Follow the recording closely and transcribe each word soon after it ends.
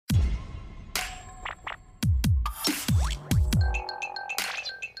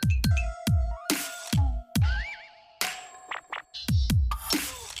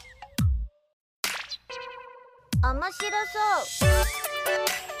白そう。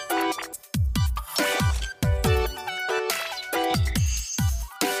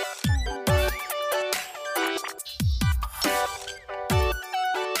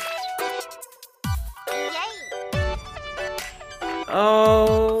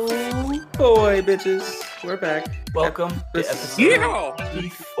Oh boy, bitches, we're back. Welcome to episode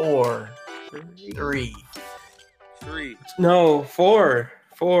 24. Three. No, four.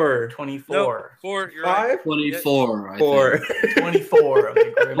 24. No, 4, you're right. 5? 24. Four. I think. 24 of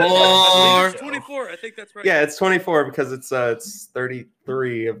the Grim Four. It's 24. I think that's right. Yeah, it's 24 because it's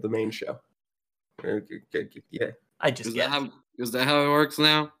 33 of the main show. Yeah. I just guessed. Is that how it works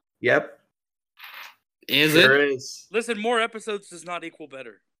now? Yep. Is Sure it? is. Listen, more episodes does not equal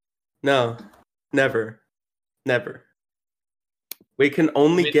better. No. Never. We can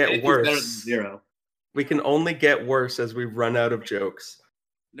only get It's worse. better than 0. We can only get worse as we run out of jokes.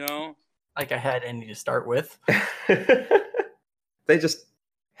 No. Like I had any to start with. They just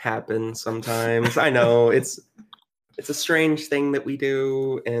happen sometimes. I know it's a strange thing that we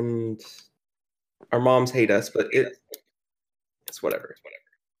do, and our moms hate us, but it's whatever.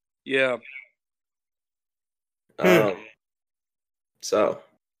 Yeah. So,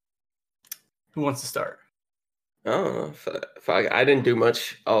 Who wants to start? oh, I didn't do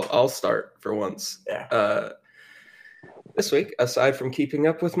much. I'll start for once. Yeah. This week, aside from keeping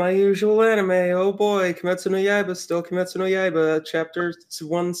up with my usual anime, oh boy, Kimetsu no Yaiba, still Kimetsu no Yaiba. Chapter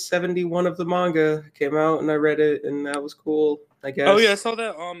 171 of the manga came out, and I read it, and that was cool, I guess. Oh yeah, I saw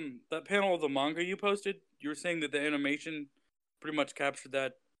that that panel of the manga you posted. You were saying that the animation pretty much captured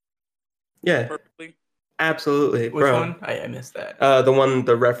that Yeah, perfectly. absolutely, Which bro. one? I missed that.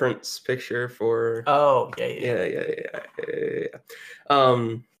 The reference picture for. Oh, yeah.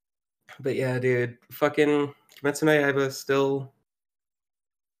 But yeah, dude, fucking Kimetsu no Yaiba still.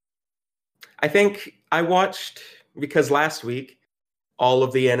 I think I watched because last week all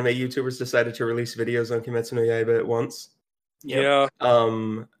of the anime YouTubers decided to release videos on Kimetsu no Yaiba at once. Yeah.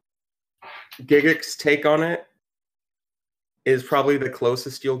 Gigix take on it is probably the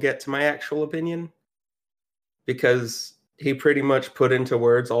closest you'll get to my actual opinion, because he pretty much put into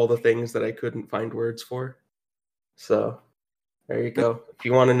words all the things that I couldn't find words for. So there you go. If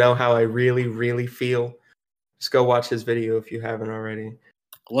you want to know how I really, really feel, just go watch his video if you haven't already.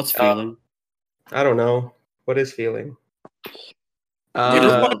 What's feeling? I don't know. What is feeling?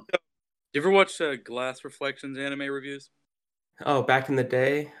 You ever watch Glass Reflections anime reviews? Oh, back in the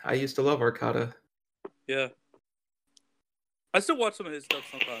day, I used to love Arcata. Yeah. I still watch some of his stuff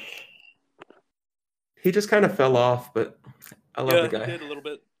sometimes. He just kind of fell off, but I love the He guy. did a little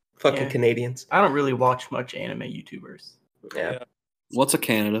bit. Fucking Yeah. Canadians. I don't really watch much anime YouTubers. Yeah. What's a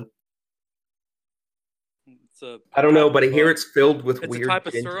Canada? It's I don't know, but I hear it's filled with It's a weird type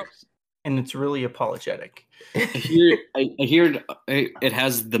of gingers. syrup. And it's really apologetic. I hear it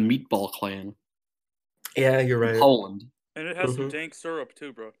has the Meatball Clan. Yeah, you're right. Poland. And it has some Mhm. dank syrup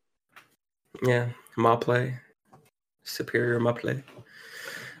too, bro. Yeah, Maple. Superior Maple.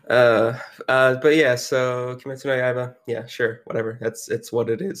 But yeah, so Kimetsu no Yaiba. Yeah, sure, whatever. It's what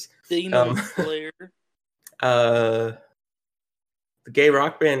it is. Demon Slayer. The gay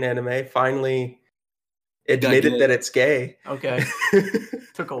rock band anime finally admitted gay. that it's gay. Okay.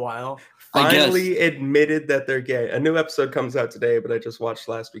 Took a while. I guess. Finally admitted that they're gay. A new episode comes out today, but I just watched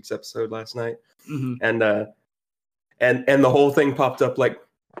last week's episode last night. Mm-hmm. And the whole thing popped up like,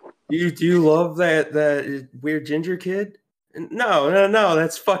 do you love that weird ginger kid? No,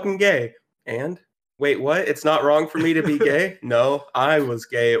 that's fucking gay. And wait, what? It's not wrong for me to be gay? No, I was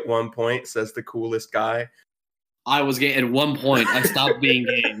gay at one point, says the coolest guy. I was gay at one point. I stopped being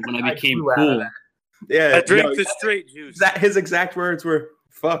gay when I became grew out of cool. that. Yeah, I drink the straight juice. his exact words were,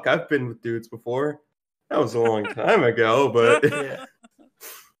 "Fuck, I've been with dudes before." That was a long time ago, but Yeah.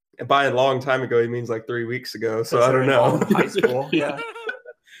 by a long time ago, he means like 3 weeks ago. So I don't know. High school. Yeah.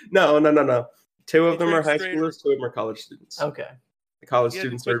 No. Two of He them are drinks high straight. schoolers. Two of them are college students. Okay. The college Yeah,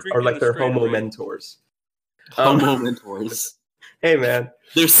 students but are drinking like the their straight homo rate. mentors. Homo mentors. Hey man,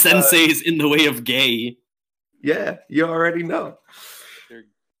 They're senseis in the way of gay. yeah, you already know. They're-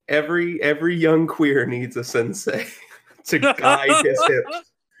 Every young queer needs a sensei to guide his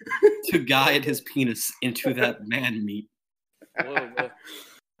hips. To guide his penis into that man meat. Whoa.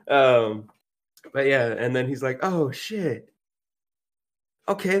 But yeah, and then he's like, "Oh shit.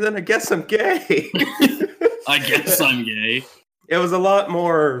 Okay, then I guess I'm gay." I guess I'm gay. It was a lot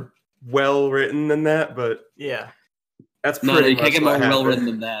more well written than that, but Yeah. that's No, pretty you much can't get more what well happened. written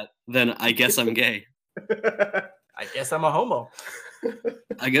than that. Then I guess I'm gay. I guess I'm a homo.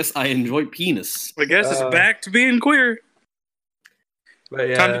 I guess I enjoy penis. I guess it's back to being queer. But Time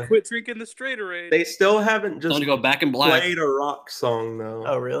yeah, to quit drinking the Stratorade. they still haven't Time just to go back in black. played a rock song though.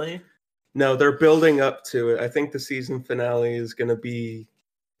 Oh, really? No, they're building up to it. I think the season finale is going to be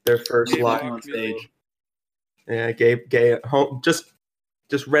their first Gay live rock on stage. music. Yeah, gay home, just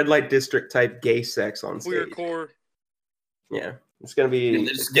red light district type gay sex on Queer stage. core. Yeah, it's gonna be. Yeah, they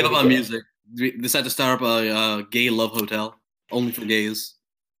it's just give gonna up be on gay. music. We decided to start up a gay love hotel only for gays.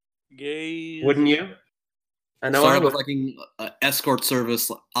 Gays. Wouldn't you? I know. Start I up a would. fucking escort service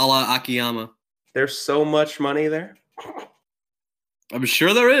a la Akiyama. There's so much money there. I'm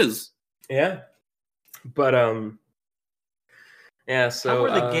sure there is. Yeah, but yeah. So How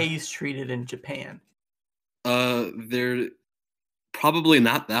were the gays treated in Japan? They're probably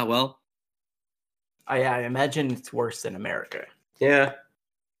not that well. I imagine it's worse than America. Yeah,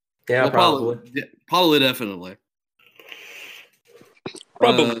 yeah, Well, probably. probably, definitely.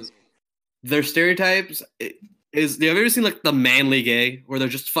 Probably. Their stereotypes is. Have you ever seen like the manly gay, where they're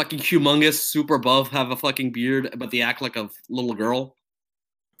just fucking humongous, super buff, have a fucking beard, but they act like a little girl?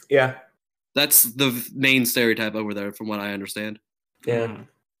 Yeah, That's the main stereotype over there, from what I understand. yeah. Mm.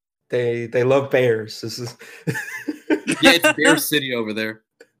 They love bears. This is. Yeah, it's Bear City over there.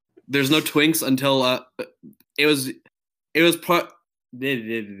 There's no twinks until it was I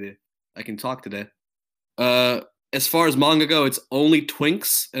can talk today. As far as manga go, it's only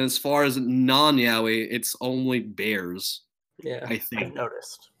twinks, and as far as non-yaoi, it's only bears. Yeah, I I think.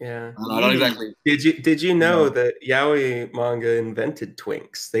 noticed. yeah. I don't exactly. Did you know No. that yaoi manga invented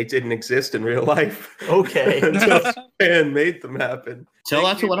twinks? They didn't exist in real life. Okay. Until Japan made them happen. Tell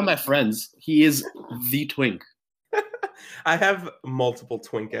that to one of my friends. He is the twink. I have multiple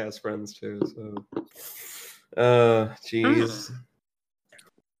twink ass friends too. So, jeez.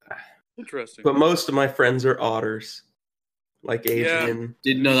 Interesting. But most of my friends are otters, like Adrian.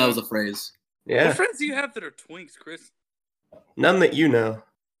 Didn't know that was a phrase. Yeah, What friends do you have that are twinks, Chris? none that you know.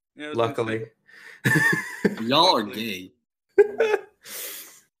 Yeah, I was gonna Luckily. Y'all are gay.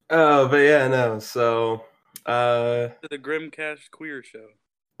 Oh, but yeah, no. So, say, the Grimcast Queer Show.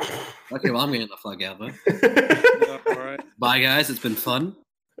 Okay, well, I'm getting the fuck out, though. Yeah, all right. Bye, guys. It's been fun.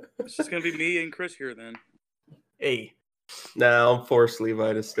 It's just gonna be me and Chris here then. Hey, now I'm forced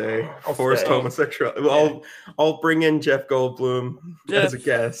Levi to stay. I'll Forced stay. homosexual. I'll bring in Jeff Goldblum as a Jeff.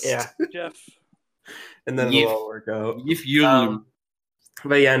 guest. yeah. Jeff. And then Yif. it'll all work out. If you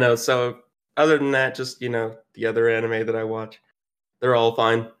But yeah, no. So other than that, just the other anime that I watch, they're all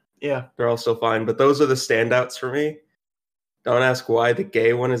fine. Yeah. They're all still fine. But those are the standouts for me. Don't ask why the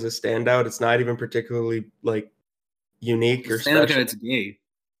gay one is a standout. It's not even particularly like unique or stand up special. it's gay.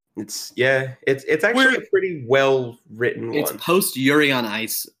 It's actually a pretty well written It's one. post Yuri on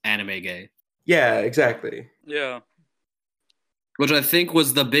Ice anime gay, Yeah, exactly. Yeah. which I think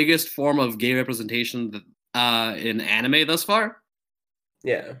was the biggest form of gay representation in anime thus far.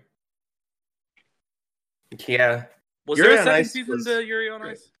 Yeah. Yeah. Was Yuri there a on second Ice season was to Yuri on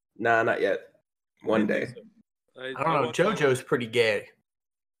great. Ice? Nah, not yet. One I day. think so. I don't know. watched that one. JoJo's pretty gay.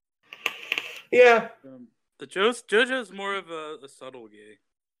 Yeah. The JoJo's more of a subtle gay.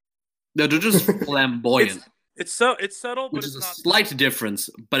 No, they're just flamboyant, It's subtle, but which it's is a not slight difference,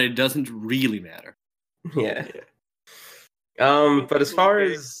 but it doesn't really matter. Yeah. Yeah. But as far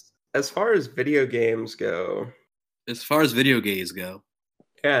as video games go, As far as video gays go,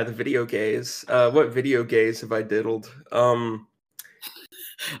 yeah, the video gays. What video gays have I diddled?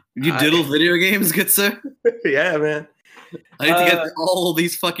 you diddle video games, good sir. Yeah, man. I need to get all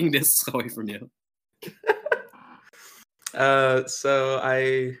these fucking discs away from you. So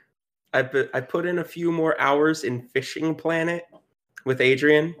I put in a few more hours in Fishing Planet with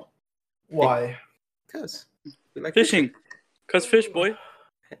Adrian Why? because we like fishing. Cause fish boy.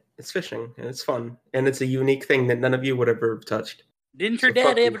 It's fishing and it's fun and it's a unique thing that none of you would ever have touched. Didn't So your dad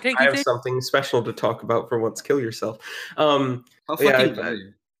fuck you. ever take I you have fishing? something special to talk about for once. Kill yourself. How Yeah, fucking dare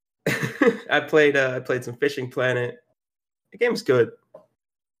you? I played some Fishing Planet. The game's good.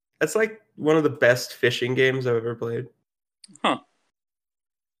 That's like one of the best fishing games I've ever played. Huh.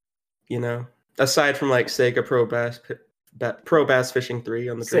 Aside from like Sega Pro Bass Fishing 3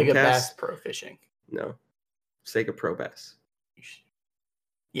 on the Sega Dreamcast. Bass Pro Fishing. No, Sega Pro Bass.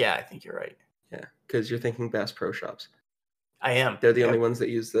 Yeah, I think you're right. Yeah, because you're thinking Bass Pro Shops. I am. They're the only ones that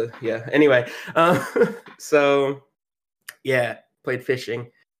use the Anyway, so yeah, played fishing.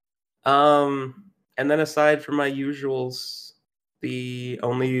 And then aside from my usuals, the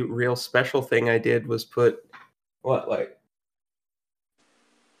only real special thing I did was put oh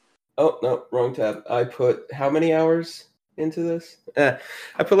no, wrong tab. I put how many hours into this?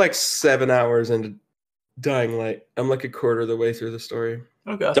 I put like 7 hours into Dying Light. I'm like a quarter of the way through the story.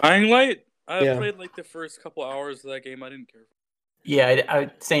 Okay. Dying Light? I Yeah. played like the first couple hours of that game. I didn't care. Yeah,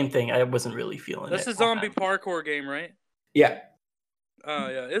 same thing. I wasn't really feeling That's it. the zombie parkour game, right? Yeah, Oh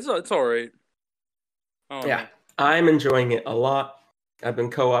yeah, it's all right. Oh yeah. I'm enjoying it a lot. I've been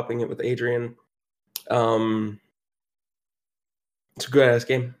co-oping it with Adrian. It's a good ass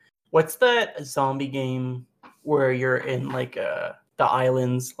game. What's that zombie game where you're in like the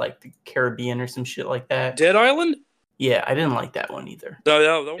islands, like the Caribbean or some shit like that? Dead Island? Yeah, I didn't like that one either. No,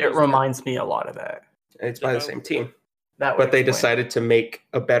 that one It was reminds me a lot of that. It's by the same team, That would but they explain decided to make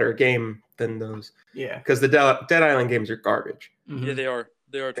a better game than those it. Yeah. because the Dead Island games are garbage. Mhm. Yeah, they are.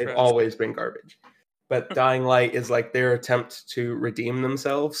 They are They've trash. always been garbage. But Dying Light is like their attempt to redeem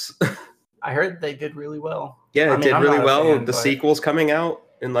themselves. I heard they did really well. Yeah, I it mean, did I'm really not a well. fan, The but- sequel's coming out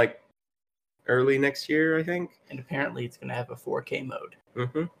in like early next year, I think. And apparently it's going to have a 4K mode.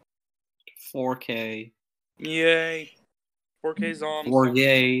 Mm-hmm. 4K. Yay. 4K zombies.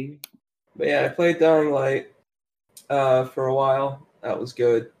 4K. But yeah, I played Dying Light for a while. That was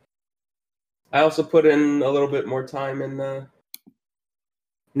good. I also put in a little bit more time in the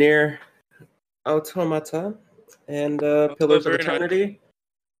Nier Automata and Pillars of very nice. Eternity.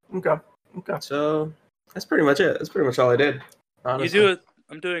 Okay. So that's pretty much it. That's pretty much all I did. Honestly. You do it.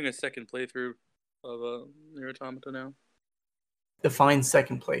 I'm doing a second playthrough of Nier Automata now. Define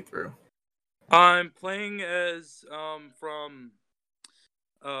second playthrough. I'm playing as from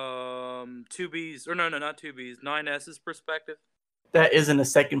 2B's or no, not 2B's, 9S's perspective. That isn't a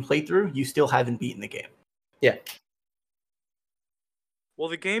second playthrough. You still haven't beaten the game. Yeah. Well,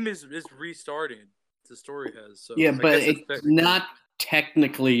 the game is restarted. The story has. So Yeah, I but guess it's technically- not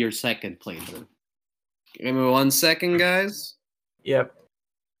technically your second playthrough. Give me 1 second, guys. Yep.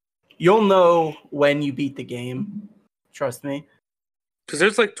 You'll know when you beat the game. Trust me. Because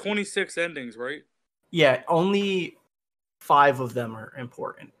there's like 26 endings, right? Yeah, only 5 of them are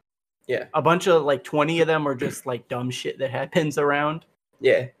important. Yeah. A bunch of like 20 of them are just like dumb shit that happens around.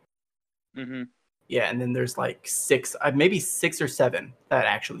 Yeah. Mm-hmm. Yeah, and then there's like 6, maybe 6 or 7 that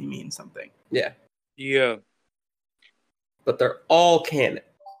actually mean something. Yeah. Yeah. But they're all canon.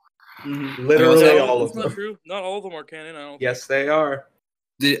 Mm-hmm. Literally Okay. all That's of not them. true. Not all of them are canon. I don't. Yes, they are.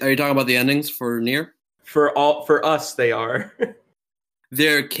 Are you talking about the endings for Nier? For us, they are.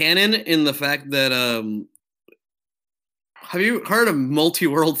 They're canon in the fact that have you heard of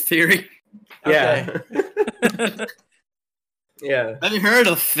multi-world theory? Yeah. Yeah. Have you heard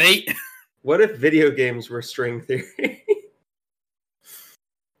of fate? What if video games were string theory?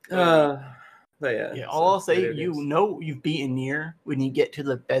 But yeah. Yeah, so all I'll say, video you games. know you've beaten Nier when you get to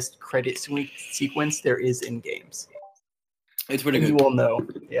the best credit sequence there is in games. It's pretty And you good. will know.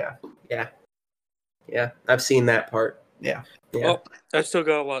 Yeah. Yeah, I've seen that part. Yeah. Yeah. Well, I've still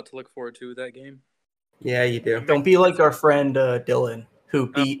got a lot to look forward to with that game. Yeah, you do. Don't be like our friend Dylan, who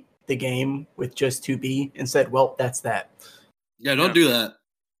beat the game with just 2B and said, well, that's that. Yeah, don't do that.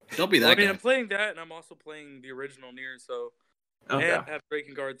 Don't be Well, that I mean, guy. I'm playing that, and I'm also playing the original Nier, so Okay. and have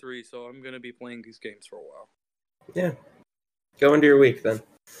Breaking Guard 3, so I'm gonna be playing these games for a while. Yeah. Go into your week then.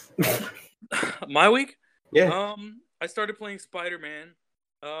 My week? Yeah. I started playing Spider-Man.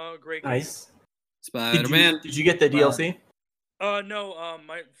 Great game. Nice. Spider-Man. Did you get the DLC? No,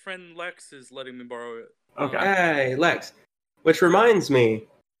 my friend Lex is letting me borrow it. Okay. Hey, Lex. Which reminds me,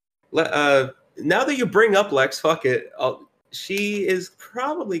 now that you bring up Lex, fuck it. She is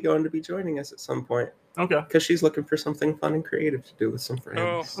probably going to be joining us at some point Okay. because she's looking for something fun and creative to do with some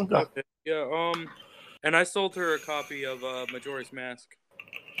friends. Oh, Okay. okay. Yeah, and I sold her a copy of Majora's Mask.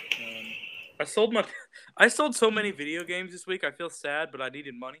 I sold so many video games this week. I feel sad, but I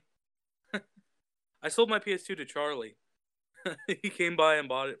needed money. I sold my PS2 to Charlie. He came by and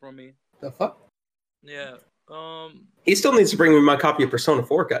bought it from me. The fuck? Yeah. He still needs to bring me my copy of Persona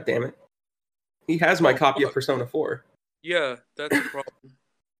 4, goddammit. He has my copy of Persona 4. Yeah, that's the problem.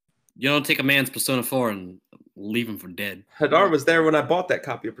 You don't take a man's Persona 4 and leave him for dead. Hadar was there when I bought that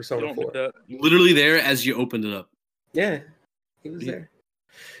copy of You Persona don't do 4. that. Literally there as you opened it up. Yeah, he was Yeah. there.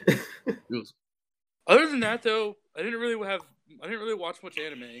 It was- Other than that, though, I didn't really watch much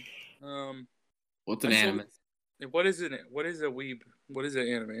anime. What's an I sold- anime? What is it? What is a weeb? What is an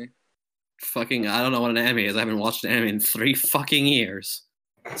anime? Fucking, I don't know what an anime is. I haven't watched an anime in 3 fucking years.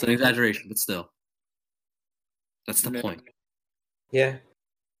 It's an exaggeration, but still. That's the Yeah. point. Yeah.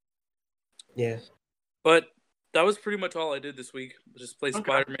 Yeah. But that was pretty much all I did this week. Just play Okay.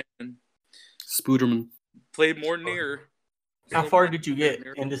 Spider-Man and Spooderman. played more Nier. How So far much did you Nier.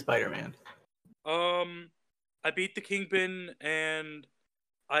 get into Spider-Man? I beat the Kingpin, and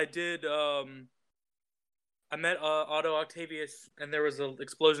I did. I met Otto Octavius, and there was an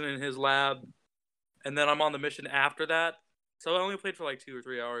explosion in his lab, and then I'm on the mission after that. So I only played for like 2 or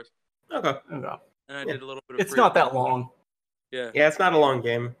 3 hours, Okay. Okay. and I Yeah. did a little bit of. It's free not that time. long. Yeah. Yeah, it's not a long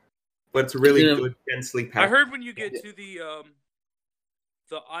game, but it's really Yeah. good, densely packed. I heard when you get to the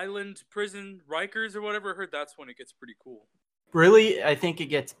island prison Rikers or whatever, I heard that's when it gets pretty cool. Really, I think it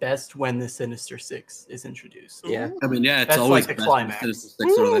gets best when the Sinister Six is introduced. Yeah. I mean, yeah, it's That's always like the best when climax. Sinister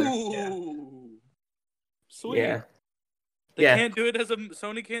Six are there. Ooh. Sweet. Yeah. They Yeah. can't do it as a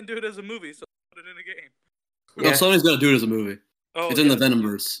Sony can't do it as a movie, so put it in a game. No, Yeah. Sony's gonna do it as a movie. Oh, It's in yeah. the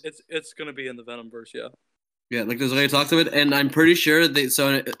Venomverse. It's gonna be in the Venomverse, yeah. Yeah, like there's already talks of it, and I'm pretty sure that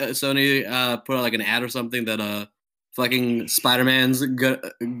Sony put out like an ad or something that fucking Spider-Man's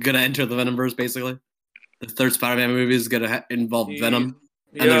gonna enter the Venomverse basically. The third Spider-Man movie is gonna involve Venom,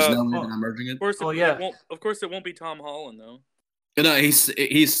 and there's no way they're merging it. Of course, Oh, yeah. Of course, it won't be Tom Holland though. No,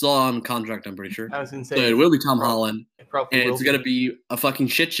 he's still on contract. I'm pretty sure. I was gonna So say it will be Tom Holland, it probably and will it's gonna be a fucking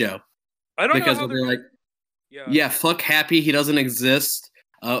shit show I don't because know how they're they're like, yeah. yeah, fuck Happy, he doesn't exist.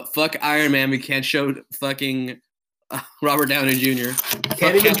 Fuck Iron Man, we can't show fucking Robert Downey Jr. Fuck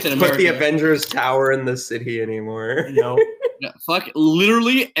Can't even Captain put the America. Avengers Tower in the city anymore. no. Yeah, fuck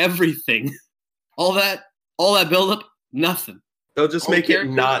literally everything. All that build up, nothing. They'll just All make it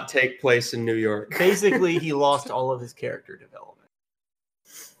characters- not take place in New York. Basically, he lost all of his character development.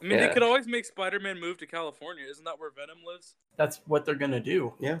 I mean, Yeah. they could always make Spider-Man move to California. Isn't that where Venom lives? That's what they're gonna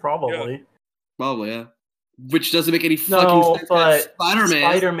do. Yeah. Probably. Probably, yeah. Which doesn't make any No, fucking sense. but Spider-Man,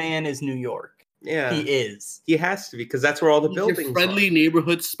 Spider-Man is New York. Yeah. He is. He has to be because that's where all the he's your buildings friendly are.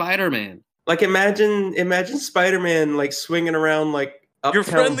 neighborhood Spider-Man. Like imagine Spider-Man like swinging around like Your uptown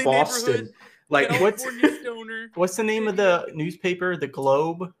friendly Boston. neighborhood Like What's- California stoner. What's the name of the newspaper? The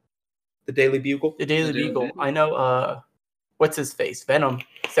Globe? the Daily Bugle. The Daily The Daily Beagle. Bugle. I know what's his face? Venom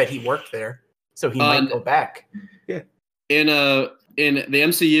said he worked there. So he might go back. In the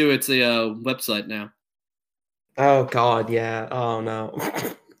MCU, it's a website now. Oh God, yeah. Oh no.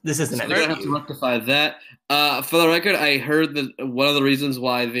 This isn't So an they're gonna have to rectify that. For the record, I heard that one of the reasons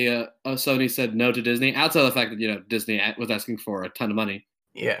why the Sony said no to Disney, outside of the fact that Disney was asking for a ton of money,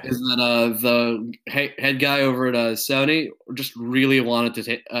 Yeah. is that the head guy over at Sony just really wanted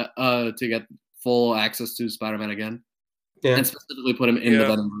to get full access to Spider-Man again, Yeah. and specifically put him in the Yeah.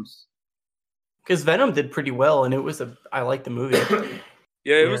 Venomverse. Because Venom did pretty well, and I like the movie.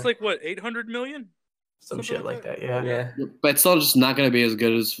 Yeah, it Yeah. was like what 800 million. Some Something shit like that. Yeah. Yeah. But it's still just not going to be as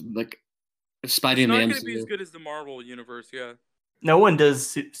good as like Spidey It's in the not MCU. going to be as good as the Marvel universe. Yeah. No one does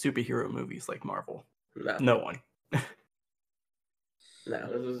superhero movies like Marvel. No. No one.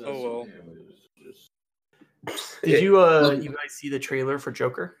 No. Oh well. Did you guys see the trailer for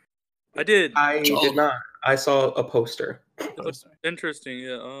Joker? I did. I did not. I saw a poster. It looks interesting.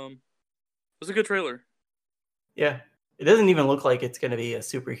 Yeah. It was a good trailer. Yeah. It doesn't even look like it's going to be a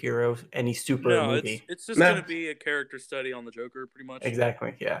superhero, any super No, movie. it's just No. going to be a character study on the Joker, pretty much.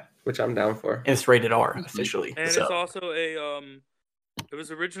 Exactly. Yeah. Which I'm down for. And it's rated R officially. And so. it's also it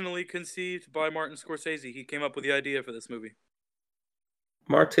was originally conceived by Martin Scorsese. He came up with the idea for this movie.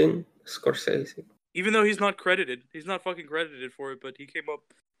 Martin Scorsese. Even though he's not credited. He's not fucking credited for it, but he came up.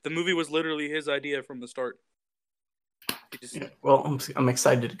 The movie was literally his idea from the start. He just, Well, I'm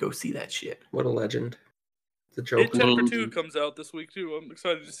excited to go see that shit. What a legend. The It Joker. Chapter 2 comes out this week, too. I'm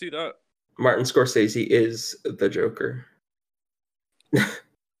excited to see that. Martin Scorsese is the Joker.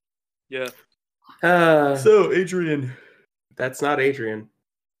 Yeah. So, Adrian. That's not Adrian.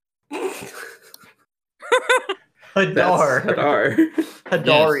 Hadar. That's Hadar.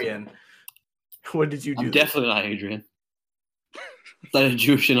 Hadarian. What did you do? I'm definitely not Adrian. Is that a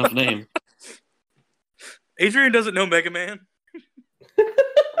Jewish enough name? Adrian doesn't know Mega Man.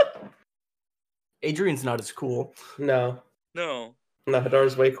 Adrian's not as cool. No. No. No,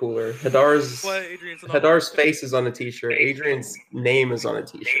 Hadar's way cooler. That's why Adrian's not Hadar's face is on a t-shirt. Adrian's name is on a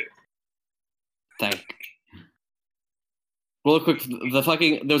t-shirt. Thank. Real quick,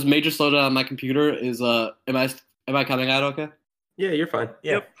 there's major slowdown on my computer. Is am I coming out okay? Yeah, you're fine.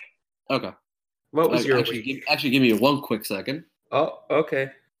 Yeah. Yep. Okay. What was your actually, week? give me one quick second. Oh, okay.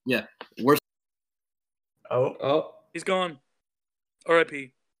 We're Oh. Oh, He's gone.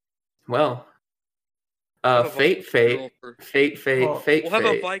 R.I.P. well. We'll have a Fate, funeral fate, for- Well, fate, We'll have a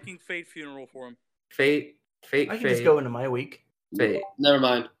fate, Viking fate funeral for him. fate, I can just go into my week. fate. never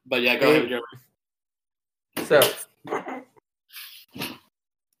mind. But yeah, go ahead. Joe. So.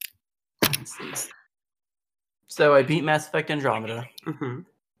 Let's see. So I beat Mass Effect Andromeda.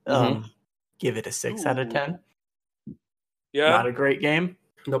 Mm-hmm. Give it a 6 out of 10. Yeah. Not a great game.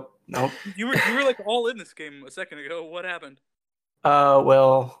 Nope. Nope. You were like all in this game a second ago. What happened?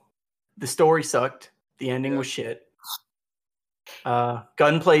 Well, the story sucked. The ending Yeah. was shit.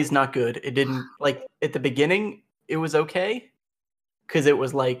 Gunplay's not good. It didn't like at the beginning. It was okay because it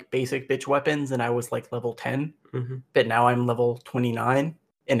was like basic bitch weapons, and I was like level 10, hmm but now I'm level 29,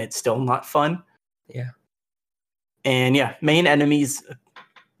 and it's still not fun. Yeah. And yeah, main enemies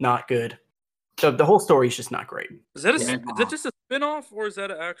not good. So the whole story is just not great. Is that Yeah. is that just a spin-off or is that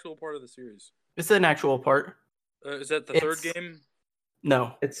an actual part of the series? It's an actual part. Is that the third It's- game?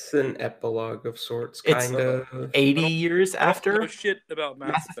 No, It's an epilogue of sorts, It's- kind of. 80 years I don't after know shit about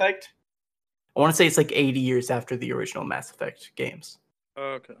Mass Effect. I want to say it's like 80 years after the original Mass Effect games,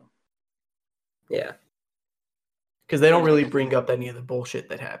 Okay. Yeah. because they don't really bring up any of the bullshit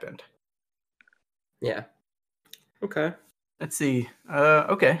that happened. Yeah. Okay. Let's see.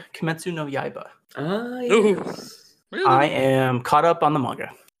 Okay, Kimetsu no Yaiba. Ah, Ooh. yes. Really? I am caught up on the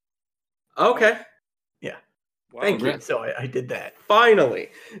manga. Okay. Wow. Thank you. Congrats. So I did that.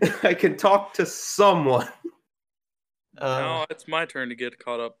 Finally, I can talk to someone. Now it's my turn to get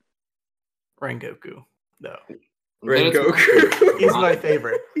caught up. Rengoku, though. Rengoku. He's my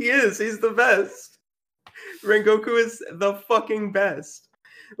favorite. He is. He's the best. Rengoku is the fucking best.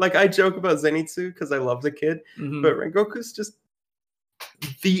 Like, I joke about Zenitsu because I love the kid, Mhm. but Rengoku's just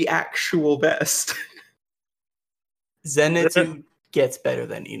the actual best. Zenitsu gets better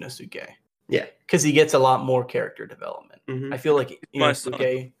than Inosuke. Yeah. Because he gets a lot more character development. Mhm. I feel like My son.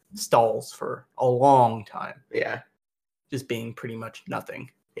 Inosuke stalls for a long time, Yeah. just being pretty much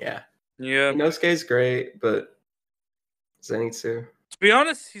nothing. Yeah. Yeah. Inosuke's great, but Zenitsu. To be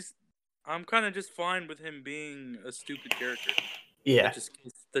honest, I'm kind of just fine with him being a stupid character Yeah.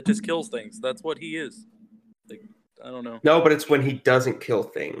 that just kills things. That's what he is. Like, I don't know. No, but it's when he doesn't kill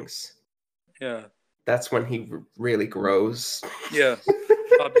things. Yeah. That's when he really grows. Yeah.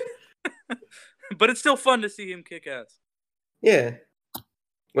 But it's still fun to see him kick ass. Yeah.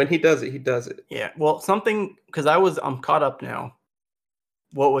 When he does it, he does it. Yeah. Well, something, because I'm caught up now.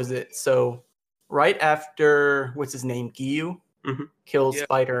 What was it? So, right after, what's his name? Giyu Mhm. kills Yeah.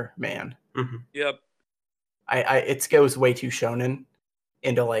 Spider-Man. Yep. It goes way too shonen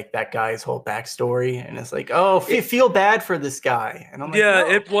into like that guy's whole backstory, and it's like, oh, feel bad for this guy, and I'm like, Yeah, no.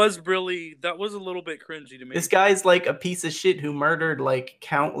 it was really that was a little bit cringy to me. This guy's like a piece of shit who murdered like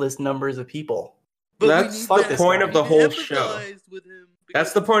countless numbers of people. But we That's need the that- point we of the need to whole show. empathize with him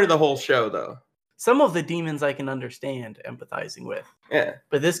That's because- the point of the whole show, though. Some of the demons I can understand empathizing with, Yeah.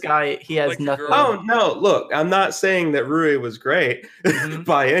 but this guy, he has Like the nothing. girl. Oh, no, look, I'm not saying that Rui was great Mhm.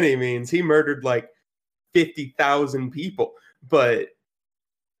 by any means. He murdered like 50,000 people. But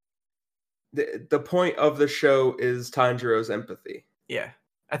the point of the show is Tanjiro's empathy. Yeah,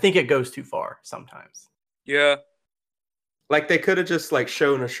 I think it goes too far sometimes. Yeah. Like, they could have just like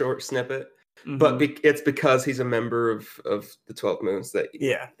shown a short snippet, but Mhm. it's because he's a member of the 12 Moons that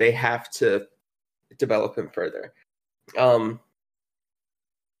yeah, they have to develop him further.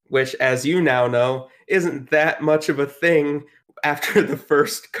 Which, as you now know, isn't that much of a thing after the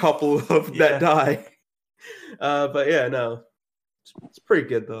first couple of Yeah. that die. But yeah, no. It's pretty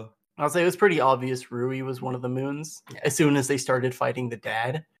good, though. I'll say it was pretty obvious Rui was one of the moons as soon as they started fighting the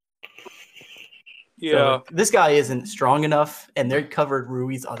dad. So, Yeah. like, this guy isn't strong enough, and they covered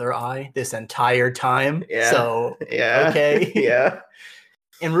Rui's other eye this entire time. Yeah. So, Yeah. Okay. Yeah.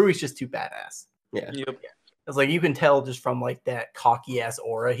 and Rui's just too badass. Yeah. Yep. It's like you can tell just from like that cocky ass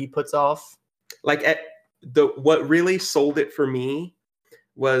aura he puts off. Like, what really sold it for me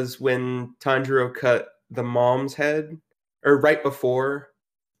was when Tanjiro cut the mom's head, or right before,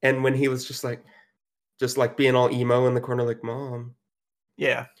 and when he was just like being all emo in the corner, like, Mom,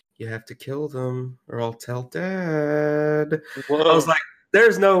 Yeah. you have to kill them or I'll tell Dad. Whoa. I was like,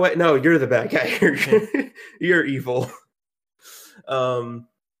 there's no way. No, you're the bad guy. You're evil.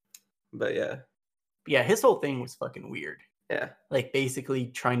 But yeah. Yeah, his whole thing was fucking weird. Yeah. Like basically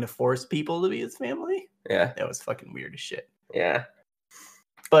trying to force people to be his family. Yeah. That was fucking weird as shit. Yeah.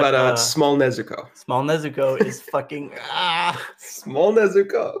 But, But small Nezuko. Small Nezuko is fucking Small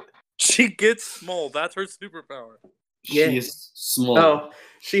Nezuko. She gets small. That's her superpower. Yeah. She is small. Oh,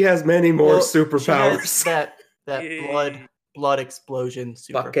 she has many more Well, she has superpowers. that Yay. blood explosion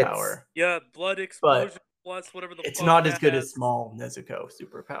Buckets. superpower. Yeah, blood explosion plus whatever the It's fuck not as that good has. as Small Nezuko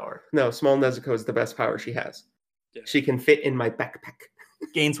superpower. No, small Nezuko is the best power she has. Yeah. She can fit in my backpack.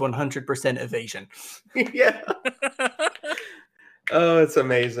 Gains 100% evasion. Yeah. Oh, it's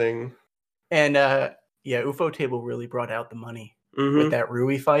amazing. And yeah, UFO Table really brought out the money Mhm. with that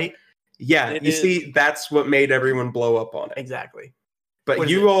Rui fight. Yeah, It you is. see, that's what made everyone blow up on it. Exactly. But What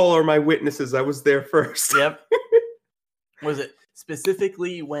is you it? all are my witnesses. I was there first. Yep. Was it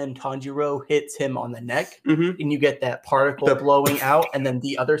specifically when Tanjiro hits him on the neck Mhm. and you get that particle The- blowing out, and then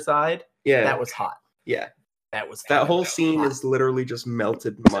the other side? Yeah. That was hot. Yeah. That was That fucking whole scene hot. is literally just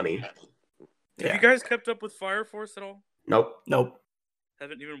melted money. Have Yeah. you guys kept up with Fire Force at all? Nope. Nope.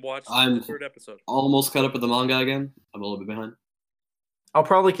 Haven't even watched I'm- the third episode. Almost caught up with the manga again. I'm a little bit behind. I'll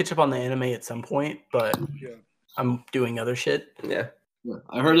probably catch up on the anime at some point, but Yeah. I'm doing other shit. Yeah. Yeah.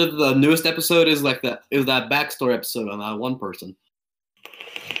 I heard that the newest episode is like that backstory episode on that one person.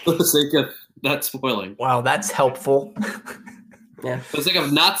 For the sake of not spoiling. Wow, that's helpful. Yeah. For the sake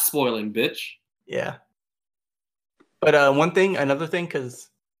of not spoiling, bitch. Yeah. But another thing, because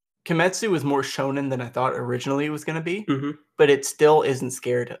Kimetsu was more shonen than I thought originally it was going to be, Mhm. but it still isn't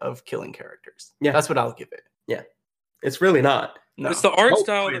scared of killing characters. Yeah. That's what I'll give it. It's really not. No. It's the art Oh,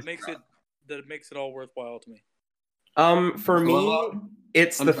 style please. that makes it all worthwhile to me. For me,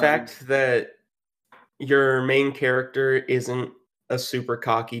 it's I'm the sorry. fact that your main character isn't a super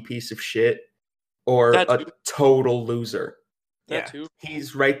cocky piece of shit or That a too. total loser. That Yeah. too.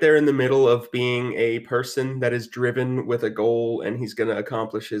 He's right there in the middle of being a person that is driven with a goal and he's going to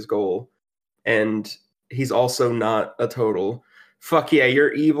accomplish his goal. And he's also not a total, fuck yeah,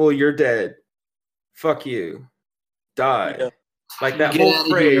 you're evil, you're dead. Fuck you. Die. Yeah. Like that Get whole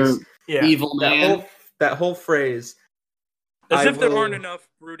outta here, phrase. Yeah. evil man. That whole phrase. As I if there will- aren't enough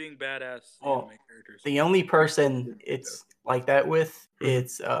brooding badass Oh, anime characters. The only person it's like that with,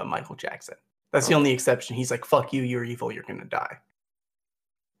 it's Michael Jackson. That's the only exception. He's like, fuck you, you're evil, you're going to die.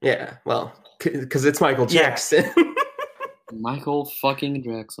 Yeah, well, because it's Michael Yeah. Jackson. Michael fucking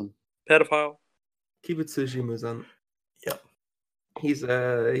Jackson. Pedophile. Kibutsuji Muzan. Yep. He's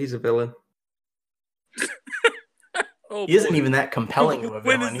a villain. Oh, He isn't boy. even that compelling of a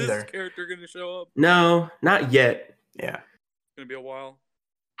When villain is this either. character going to show up? No, not yet. Yeah. It's going to be a while.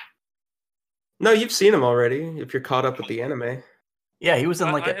 No, you've seen him already. If you're caught up with the anime. Yeah, he was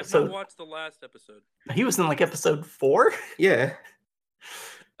in like I have episode. not watched the last episode. He was in like episode 4. Yeah.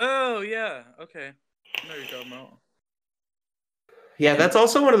 Oh, yeah. Okay. I know what you're talking about. Yeah, that's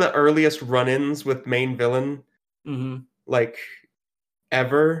also one of the earliest run-ins with main villain, Mm-hmm. like,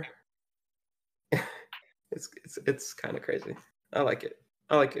 ever. It's kind of crazy. I like it.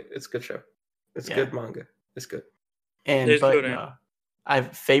 It's a good show. It's Yeah. good manga. It's good. And It's but good, eh? I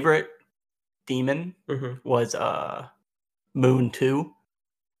favorite demon hmm was Moon 2.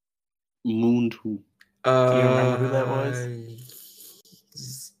 Moon 2. you remember who that was?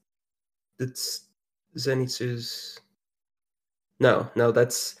 It's Zenitsu's. No,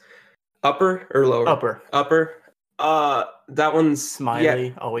 that's upper or lower. Upper. That one's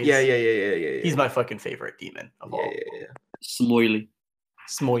Smiley, always. Yeah. He's my fucking favorite demon of all. Yeah. Smoily.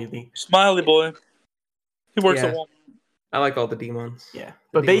 Smiley. Smiley boy. He works at Yeah. Walmart. I like all the demons. Yeah. The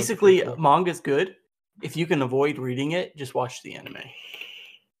But demons are basically, pretty cool. manga's good. If you can avoid reading it, just watch the anime.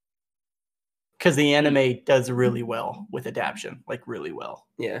 Because the anime does really well with adaptation. Like, really well.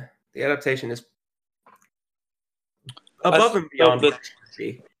 Yeah, the adaptation is above and hope beyond that- what it should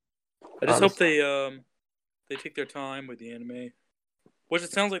be. I just hope Honestly. they take their time with the anime, which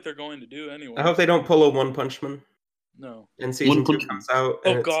it sounds like they're going to do anyway. I hope they don't pull a One Punch Man No. and season One 2 Punch Man. comes out.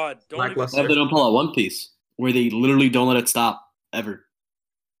 and Oh it's God! Don't even, lackluster. I hope they don't pull out One Piece, where they literally don't let it stop. Ever.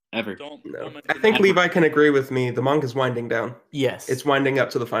 don't. No. don't I mention think it. Levi can agree with me. The manga's winding down. Yes. It's winding up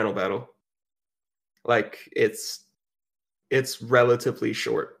to the final battle. Like it's relatively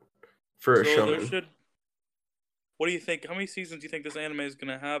short for a So there shonen. should. What do you think? How many seasons do you think this anime is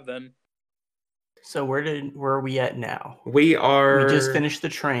gonna have then? So where are we at now? We are. We just finished the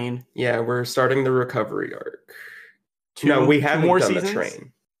train. Yeah, we're starting the recovery arc. Two, No, we two haven't more done seasons? the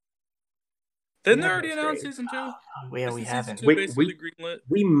train. Didn't Yeah, they already that's announce right. season 2? Oh, yeah, Isn't we season haven't. 2 We- basically greenlit?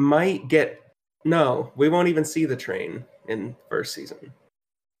 We might get. No, we won't even see the train in first season.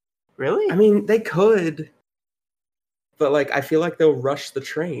 Really? I mean, they could, but like, I feel like they'll rush the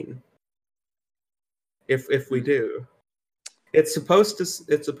train. If we do, it's supposed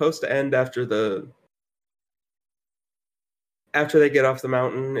to end after they get off the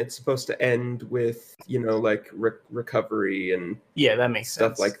mountain. It's supposed to end with like recovery and yeah, that makes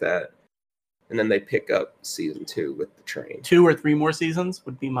stuff sense. like that, and then they pick up season 2 with the train. 2 or 3 more seasons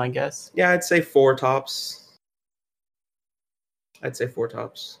would be my guess. Yeah, I'd say 4 tops.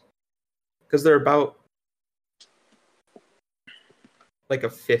 Because they're about like a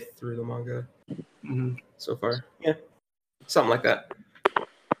fifth through the manga Mhm. so far. Yeah, something like that.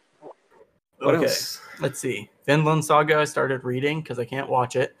 What Okay, else? let's see. Vinland Saga I started reading because I can't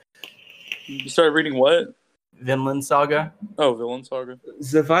watch it. You started reading what? Vinland Saga. Oh, Villain Saga.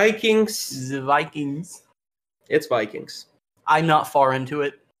 The Vikings. The Vikings. It's Vikings. I'm not far into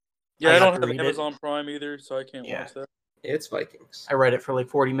it. Yeah, I I, have don't to have read it. Amazon Prime either, so I can't Yeah. watch that. It's Vikings. I read it for like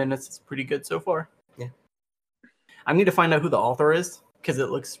 40 minutes. It's pretty good so far. Yeah. I need to find out who the author is because it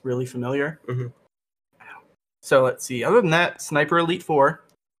looks really familiar. Mhm. So let's see. Other than that, Sniper Elite 4,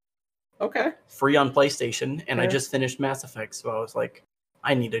 Okay. free on PlayStation, and I Yeah. just finished Mass Effect, so I was like,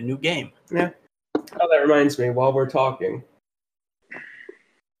 I need a new game. Yeah. Oh, that reminds me. While we're talking,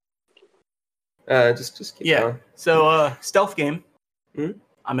 just keep going. So, stealth game. Mhm.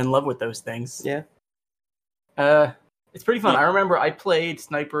 I'm in love with those things. Yeah. It's pretty fun. I remember I played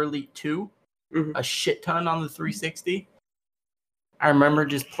Sniper Elite 2 Mhm. a shit ton on the 360. I remember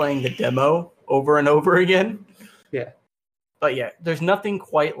just playing the demo over and over again. Yeah. But yeah, there's nothing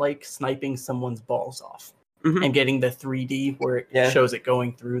quite like sniping someone's balls off Mhm. and getting the 3D where it Yeah. shows it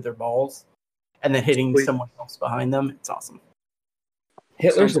going through their balls and then hitting Sweet. someone else behind them. It's awesome.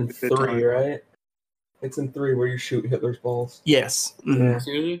 Hitler's in Sounds like a good 3, time. right? It's in 3 where you shoot Hitler's balls. Yes. Mhm. Yeah.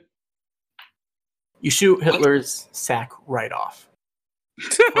 Seriously? You shoot Hitler's sack right off.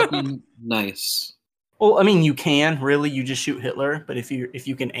 Fucking nice. Well, I mean, you can really. You just shoot Hitler, but if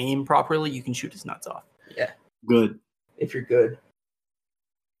you can aim properly, you can shoot his nuts off. Good. If you're good.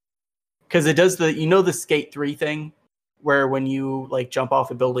 Because it does the Skate 3 thing, where when you like jump off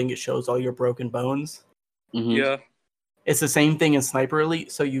a building, it shows all your broken bones. Mhm. Yeah. It's the same thing in Sniper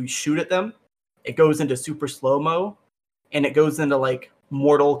Elite. So you shoot at them, it goes into super slow mo, and it goes into like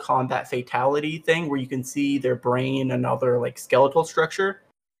Mortal Kombat fatality thing where you can see their brain and other like skeletal structure,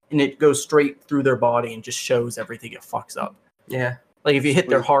 and it goes straight through their body and just shows everything it fucks up. Yeah. Like if you hit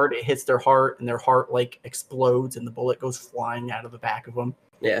their heart, it hits their heart, and their heart like explodes, and the bullet goes flying out of the back of them.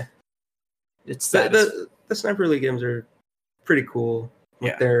 Yeah. It's The, sad. the Sniper Elite games are pretty cool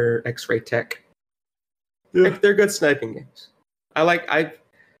with Yeah. their X-ray tech. Yeah. Like, they're good sniping games.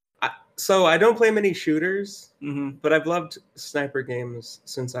 So I don't play many shooters, Mm-hmm. but I've loved sniper games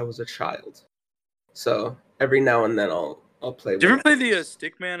since I was a child. So every now and then I'll play. Did you one. ever play the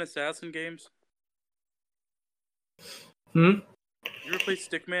Stickman Assassin games? Hmm? Did you ever play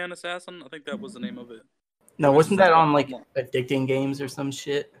Stickman Assassin? I think that was the name of it. No, wasn't that on like addicting games or some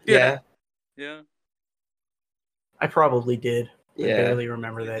shit? Yeah. Yeah. I probably did. I Yeah. barely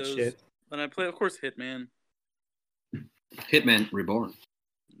remember Played that those. shit. And I played, of course, Hitman. Hitman Reborn.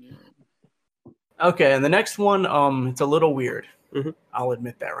 Yeah. Okay, and the next one, it's a little weird. Mhm. I'll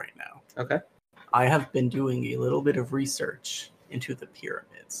admit that right now. Okay. I have been doing a little bit of research into the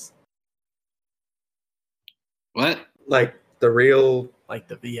pyramids. What? Like the real. Like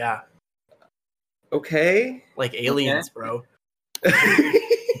Okay. like aliens, bro.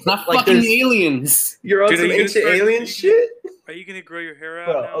 It's not Like, fucking there's- aliens. You're on Dude, are some you gonna ancient start- alien shit. Are you gonna grow your hair out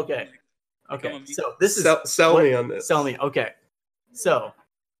Bro, now? okay. Like, become Okay, a so this is Sell what- me on this. Sell me. Okay, so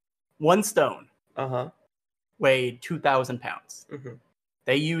one stone Uh huh. weighed 2,000 pounds. Mhm.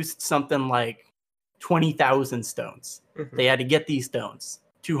 They used something like 20,000 stones. Mhm. They had to get these stones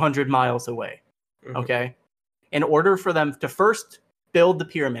 200 miles away. Mhm. Okay. In order for them to first build the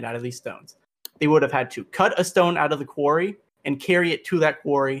pyramid out of these stones, they would have had to cut a stone out of the quarry and carry it to that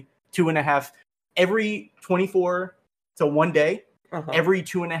quarry 2.5 every 24. So one day, Uh-huh. every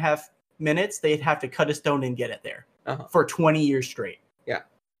 2.5 minutes, they'd have to cut a stone and get it there Uh-huh. for 20 years straight. Yeah.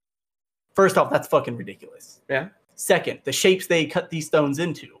 First off, that's fucking ridiculous. Yeah. Second, the shapes they cut these stones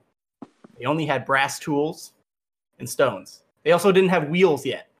into, they only had brass tools and stones. They also didn't have wheels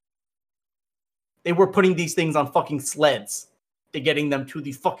yet. They were putting these things on fucking sleds to getting them to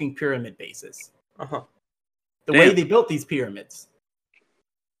the fucking pyramid bases. Uh-huh. The way Damn. they built these pyramids.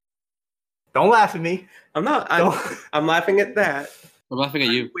 Don't laugh at me. I'm not. Don't. I'm laughing at that. I'm laughing at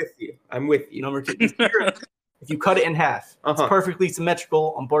you. I'm with you. Number two, these pyramids, if you cut it in half, Uh-huh. it's perfectly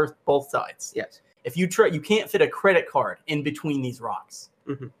symmetrical on both sides. Yes. If you try, you can't fit a credit card in between these rocks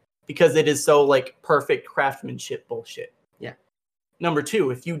Mhm. because it is so like perfect craftsmanship bullshit. Yeah. Number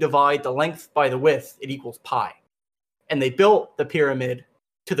two, if you divide the length by the width, it equals pi, and they built the pyramid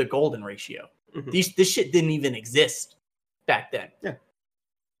to the golden ratio. Mhm. This shit didn't even exist back then. Yeah.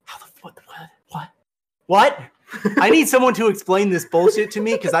 How the what? I need someone to explain this bullshit to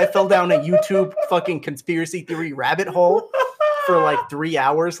me because I fell down a YouTube fucking conspiracy theory rabbit hole for like 3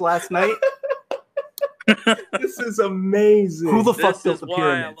 hours last night. This is amazing. Who the fuck This built is the why I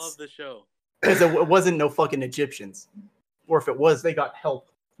pyramids? love the show. Because it wasn't no fucking Egyptians. Or if it was, they got help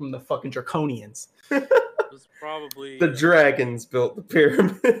from the fucking Draconians. It was probably The dragons built the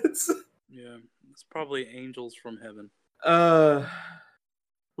pyramids. yeah. It's probably angels from heaven.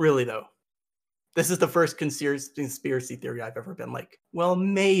 Really, though. This is the first conspiracy theory I've ever been like, well,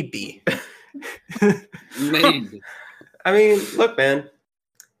 maybe. Maybe. I mean, look, man.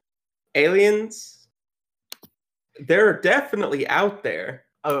 Aliens, they're definitely out there.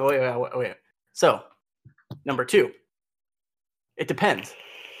 Oh, wait. So, number two, it depends.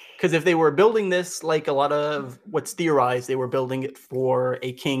 Because if they were building this, like a lot of what's theorized, they were building it for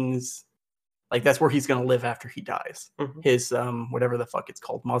a king's, like that's where he's going to live after he dies. Mhm. His, whatever the fuck it's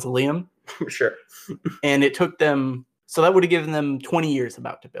called, mausoleum. Sure. And it took them So that would have given them 20 years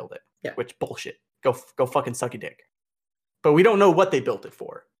about to build it. Yeah. Which bullshit. Go fucking suck a dick. But we don't know what they built it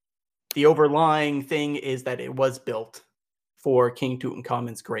for. The overlying thing is that it was built for King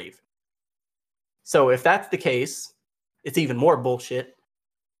Tutankhamun's grave. So if that's the case, it's even more bullshit.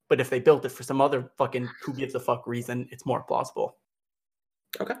 But if they built it for some other fucking who gives a fuck reason, it's more plausible.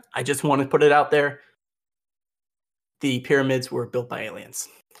 Okay. I just want to put it out there. The pyramids were built by aliens.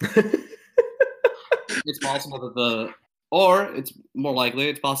 It's possible that or it's more likely,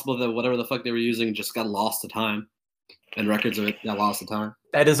 it's possible that whatever the fuck they were using just got lost to time, and records of it got lost to time.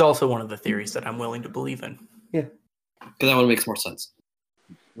 That is also one of the theories that I'm willing to believe in. Yeah. Because that one makes more sense.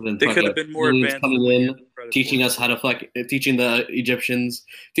 Than They could fucking have been more aliens advanced. coming than in, the Predators. teaching us how to teaching the Egyptians.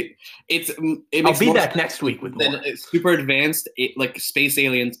 It I'll makes be more back sense next week with more. than super advanced, like space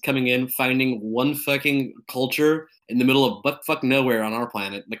aliens coming in, finding one fucking culture in the middle of fuck nowhere on our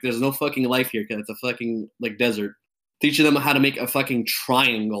planet. Like, there's no fucking life here because it's a fucking like desert. Teaching them how to make a fucking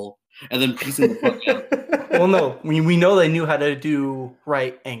triangle and then piecing the fuck out. Well, no, we know they knew how to do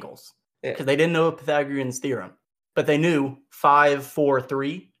right angles Yeah. because they didn't know Pythagorean's theorem, but they knew 5, 4,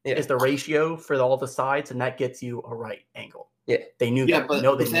 3 Yeah. is the ratio for all the sides, and that gets you a right angle. Yeah. They knew Yeah, that. but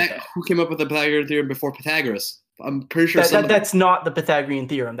No, they knew that. who came up with the Pythagorean theorem before Pythagoras? I'm pretty sure somebody. That's not the Pythagorean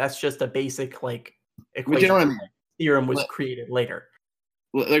theorem. That's just a basic like But equation. you know what I mean? Theorem was What? created later.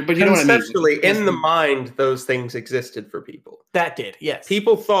 Like, but you know what I mean? Conceptually, in the mind, those things existed for people. That did, yes.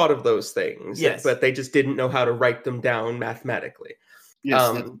 People thought of those things, Yes. but they just didn't know how to write them down mathematically. Yes,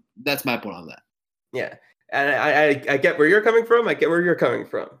 um, that's my point on that. Yeah, and I get where you're coming from. I get where you're coming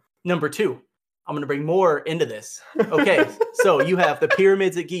from. Number 2, I'm going to bring more into this. Okay, so you have the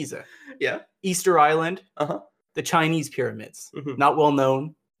pyramids at Giza, Yeah. Easter Island, Uh-huh. the Chinese pyramids. Mhm. Not well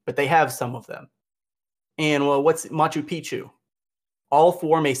known, but they have some of them. And well, what's Machu Picchu? All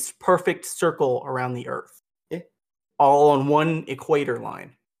form a perfect circle around the Earth. Yeah. All on one equator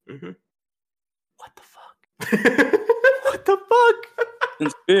line. Mhm. What the fuck? What the fuck?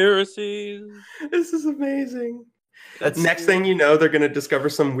 Conspiracies. This is amazing. That's Next thing you know, they're going to discover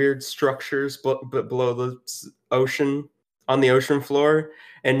some weird structures below the ocean, on the ocean floor,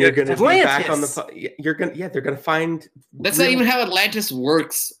 and you're Yeah, going to be back on Atlantis. You're going. Yeah, they're going to find. That's real- not even how Atlantis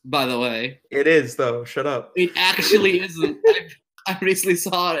works, by the way. It is though. Shut up. It actually isn't. I recently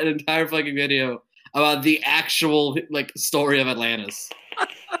saw an entire fucking video about the actual like story of Atlantis,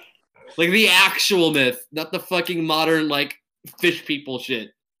 like the actual myth, not the fucking modern like fish people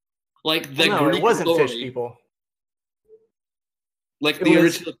shit. Like the no, Greek it wasn't story, fish people. like It the was-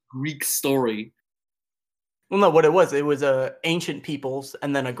 original Greek story. Well, no, what it was ancient peoples,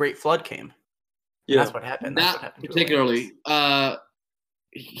 and then a great flood came. And that's what happened. That's what Not happened to particularly. Atlantis.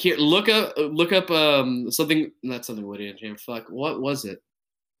 Here, look up something. Not something Woody and Jam. Fuck, what was it?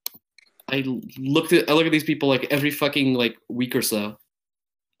 I look at these people like every fucking like week or so.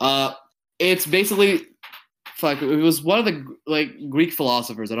 It's basically fuck. It was one of the like Greek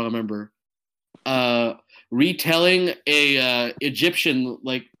philosophers. I don't remember. Retelling a Egyptian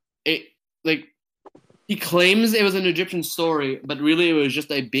he claims it was an Egyptian story, but really it was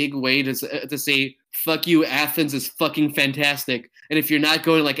just a big way to say "fuck you, Athens is fucking fantastic." And if you're not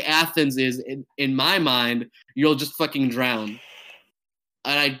going like Athens is, in my mind, you'll just fucking drown.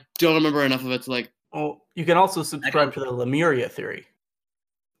 And I don't remember enough of it to like. Well, you can also subscribe to the Lemuria theory,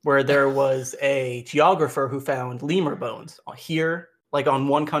 where there was a geographer who found lemur bones here, like on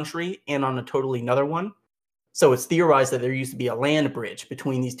one country, and on a totally another one. So it's theorized that there used to be a land bridge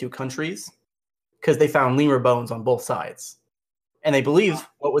between these two countries, because they found lemur bones on both sides. And they believe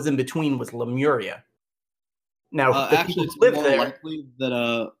what was in between was Lemuria. Now, the Actually, people it's who live more there, likely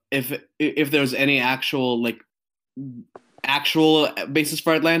that if there's any actual basis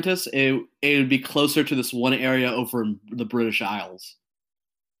for Atlantis, it would be closer to this one area over in the British Isles.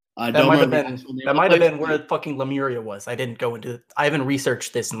 I that don't might have remember the been actual name that of might the have been place. where fucking Lemuria was. I didn't go into. I haven't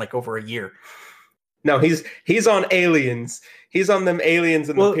researched this in like over a year. No, he's on aliens. He's on them aliens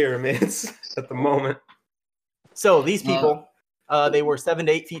in Well- the pyramids at the moment. So these people, they were 7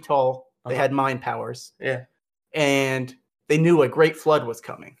 to 8 feet tall. They Uh-huh. had mind powers, Yeah. and they knew a great flood was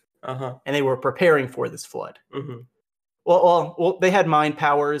coming, Uh-huh. and they were preparing for this flood. Hmm. Well, they had mind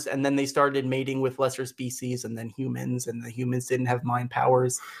powers, and then they started mating with lesser species, and then humans, and the humans didn't have mind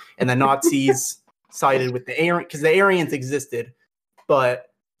powers, and the Nazis sided with the Aryan because the Aryans existed, but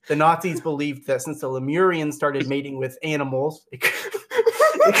the Nazis believed that since the Lemurians started mating with animals, it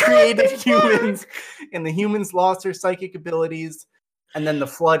created humans, and the humans lost their psychic abilities, and then the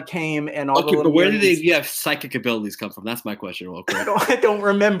flood came, and all Okay, the but where did Lemurians- have psychic abilities come from? That's my question, real quick. I don't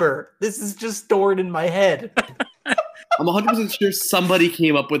remember. This is just stored in my head. I'm 100% sure somebody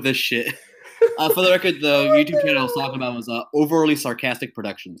came up with this shit. For the record, the YouTube channel I was talking about was Overly Sarcastic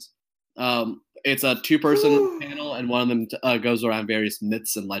Productions. It's a two-person panel, and one of them goes around various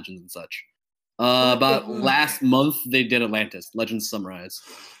myths and legends and such. About last month, they did Atlantis, Legends Summarize.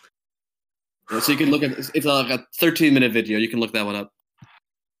 So you can look at it's like a 13-minute video. You can look that one up,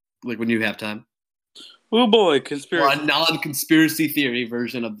 like when you have time. Oh boy, conspiracy. Or a non-conspiracy theory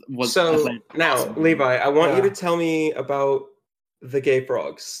version of what. So Atlantis now, was. Levi, I want you to tell me about the gay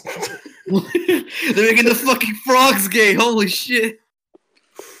frogs. They're making the fucking frogs gay. Holy shit!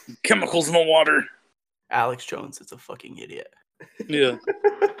 Chemicals in the water. Alex Jones is a fucking idiot. Yeah.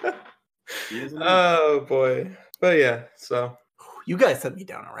 Oh boy, but yeah. So You guys sent me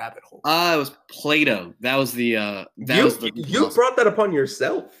down a rabbit hole. It was Plato. That was the. you brought that upon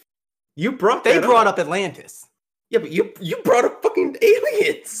yourself. You brought They that brought up Atlantis. Yeah, but you brought up fucking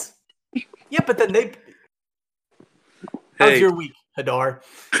aliens. Yeah, but then they. How's your week, Hadar?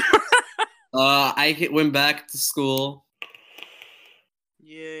 I went back to school.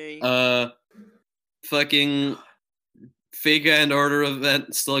 Yay. Fucking Fake and Order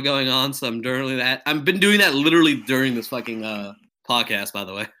event still going on, so I'm doing that. I've been doing that literally during this fucking podcast, by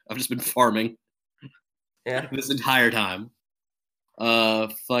the way. I've just been farming. Yeah. This entire time.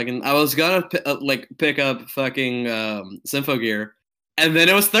 Fucking, I was gonna pick up fucking Symphogear, and then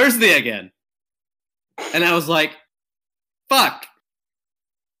it was Thursday again, and I was like, "Fuck!"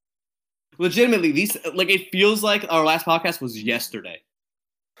 Legitimately, these it feels like our last podcast was yesterday.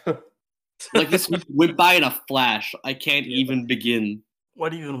 Like this week went by in a flash. I can't even begin.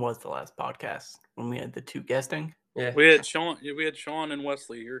 What even was the last podcast when we had the two guesting? Yeah. We had Sean and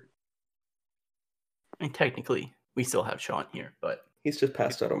Wesley here. I mean, technically, we still have Sean here, but He's just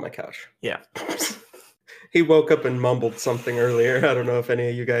passed out on my couch. yeah. He woke up and mumbled something earlier. I don't know if any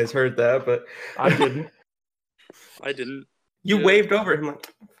of you guys heard that, but I didn't. I didn't. You Yeah. waved over him like.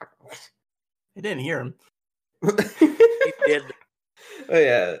 I didn't hear him. He did. Oh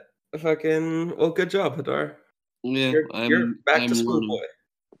yeah, fucking. Well, good job, Hadar. Yeah, You're back I'm to school, learning. boy.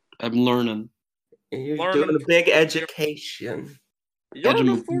 I'm learning. You're Learning. doing a big education. You're the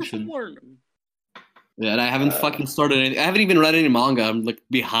Education. force of learning. Yeah, and I haven't fucking started anything. I haven't even read any manga. I'm like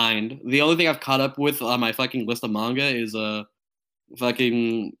behind. The only thing I've caught up with on my fucking list of manga is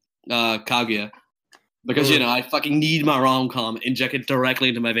fucking Kaguya. Because I fucking need my rom-com injected directly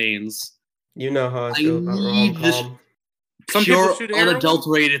into my veins. You know how I I feel about need this rom-com. Some people pure, shoot heroin.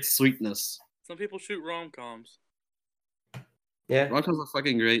 unadulterated sweetness. Some people shoot rom-coms. Yeah, Rom-coms are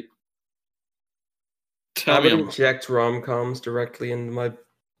fucking great. I Tell me would I'm inject rom-coms directly into my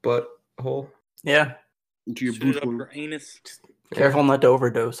butthole. Yeah. into your Shoot it up booth. your anus. Careful not to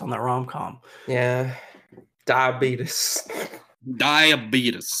overdose on that rom-com. Yeah, diabetes.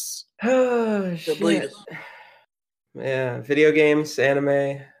 Diabetes. Oh shit. Diabetes. Yeah, video games,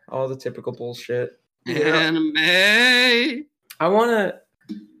 anime, all the typical bullshit. Yeah. Anime. I wanna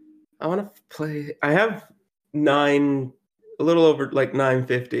play. I have a little over like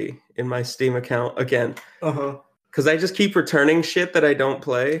 950 in my Steam account again. Because I just keep returning shit that I don't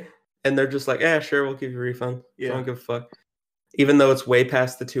play, and they're just like, "Yeah, sure, we'll give you a refund." Yeah. I don't give a fuck. Even though it's way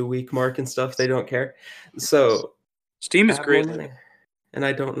past the 2-week mark and stuff, they don't care. So Steam I is have great. more money, and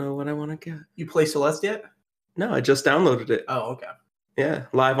I don't know what I want to get. You play Celeste yet? No, I just downloaded it. Oh, okay. Yeah,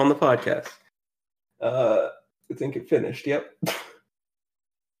 live on the podcast. I think it finished. Yep.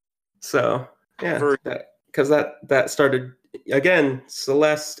 So yeah, Very- because that started again.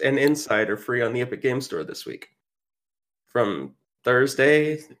 Celeste and Inside are free on the Epic Game Store this week from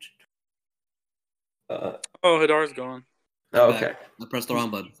Thursday. Oh, Hadar's gone. Oh, okay, I pressed the wrong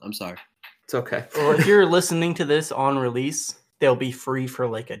button. I'm sorry. it's okay. Or if you're listening to this on release, they'll be free for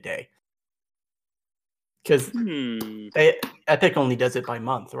like a day. Because Epic only does it by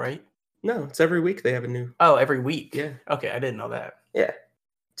month, right? No, it's every week they have a new. Oh, every week. Yeah. Okay, I didn't know that. Yeah.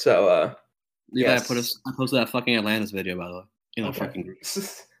 So Yeah, Yes. I posted that fucking Atlantis video, by the way. In the Okay. fucking group.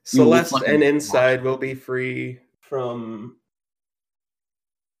 Celeste fucking and Inside will be free from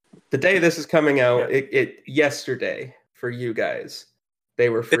the day this is coming out. It yesterday for you guys. They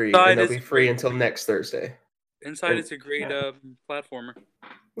were free, Inside and they'll is be free great. until next Thursday. Inside is a great Yeah. platformer.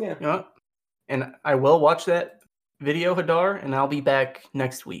 Yeah. Yeah. And I will watch that video, Hadar, and I'll be back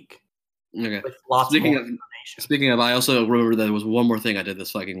next week Okay. with lots Speaking more of- information. Speaking of, I also remember there was one more thing I did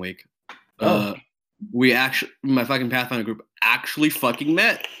this fucking week. Oh. My fucking Pathfinder group actually fucking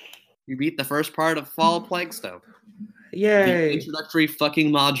met. We beat the first part of Fall of Plaguestone. The Yay. introductory fucking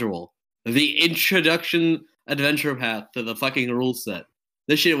module. The introduction adventure path to the fucking rule set.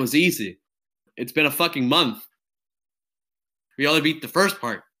 This shit was easy. It's been a fucking month. We only beat the first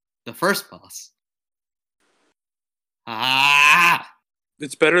part. The first boss. Ah!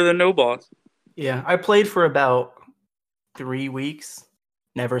 It's better than no boss. Yeah, I played for about 3 weeks.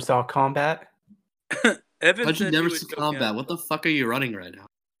 Never saw combat. Evan But you said never he would see go combat. down. What the fuck are you running right now?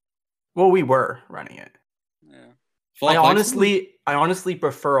 Well, we were running it. Yeah. Fall I Flex? honestly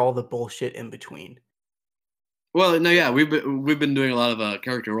prefer all the bullshit in between. Well, no, yeah, we've been doing a lot of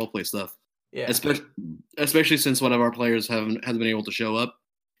character roleplay stuff, Yeah. especially since one of our players hasn't been able to show up,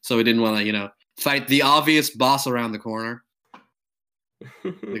 so we didn't want to fight the obvious boss around the corner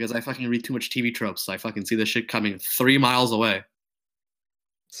because I fucking read too much TV tropes. So I fucking see this shit coming 3 miles away.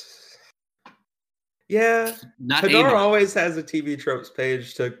 Yeah. Not Hadar 8 miles. always has a TV tropes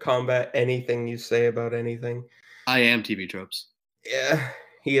page to combat anything you say about anything. I am TV tropes. Yeah,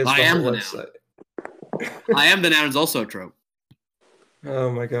 he is I the am whole the noun. website. I am the noun is also a trope.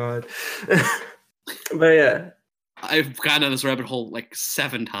 Oh my god. But yeah. I've gotten down this rabbit hole like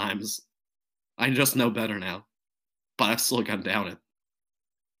 7 times. I just know better now, but I've still gone down it.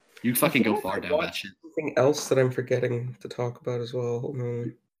 You fucking go far down that shit. Something else that I'm forgetting to talk about as well. Hold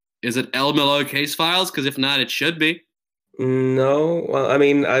on. Is it El Milo case files? Because if not, it should be. No. Well, I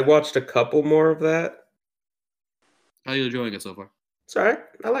mean, I watched a couple more of that. How are you enjoying it so far? It's alright.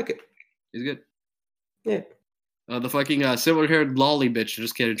 I like it. He's good. Yeah. The fucking silver-haired lolly bitch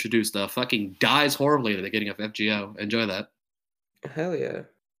just get introduced. Fucking dies horribly at the beginning of FGO. Enjoy that. Hell yeah.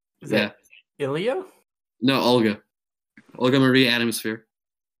 Is that Ilya? No, Olga. Olga Marie Atmosphere.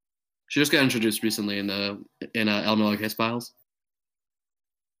 She just got introduced recently in El Milo case files.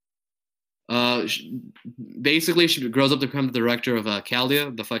 Basically, she grows up to become the director of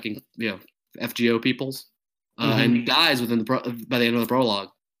Chaldea, the fucking FGO peoples, and dies by the end of the prologue.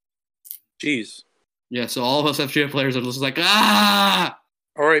 Jeez. Yeah, so all of us FGO players are just like, ah!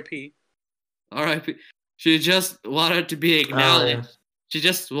 R.I.P. R.I.P. She just wanted to be acknowledged. yeah. She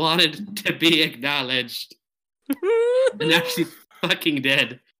just wanted to be acknowledged. And now she's fucking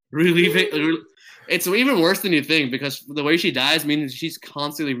dead. It's even worse than you think because the way she dies means she's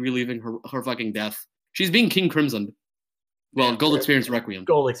constantly reliving her fucking death. She's being King Crimson. Well, Gold Experience Requiem.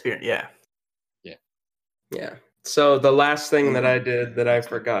 Gold Experience, yeah. Yeah. So the last thing that I did that I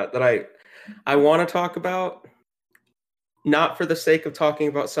forgot that I want to talk about, not for the sake of talking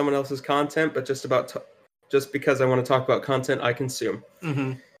about someone else's content, but just because I want to talk about content I consume.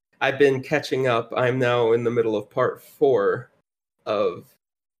 Mm-hmm. I've been catching up. I'm now in the middle of part 4 of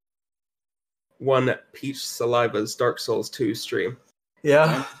One Peach Saliva's Dark Souls 2 stream.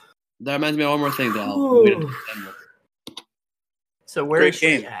 Yeah. That reminds me of one more thing, though. So where Great is she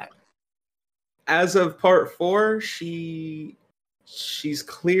game. at? As of part 4, she's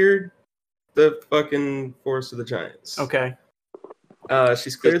cleared the fucking Forest of the Giants. Okay.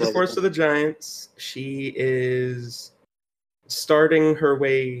 She's cleared the Forest of the Giants. She is starting her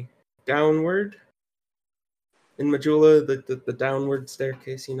way downward in Majula, the downward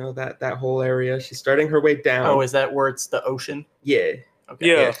staircase, that whole area. She's starting her way down. Oh, is that where it's the ocean? Yeah. Okay.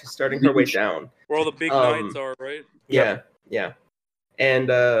 Yeah. She's starting her way down. Where all the big knights are, right? Yeah. And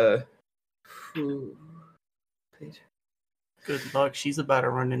Good luck. She's about to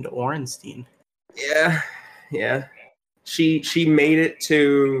run into Orenstein. yeah. She made it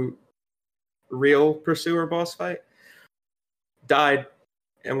to real pursuer boss fight. Died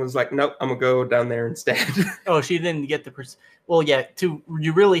and was like, nope, I'm gonna go down there instead. Oh, she didn't get the well, yeah.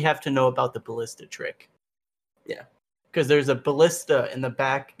 You really have to know about the ballista trick. Yeah. Because there's a ballista in the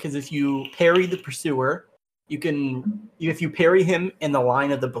back. Because if you parry the pursuer, if you parry him in the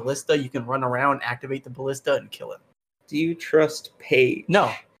line of the ballista, you can run around, activate the ballista, and kill him. Do you trust Paige?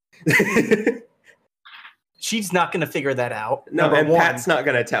 No. She's not going to figure that out. No, number and one. Pat's not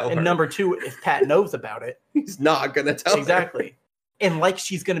gonna tell her. And number 2, if Pat knows about it, he's not gonna tell her. exactly. And like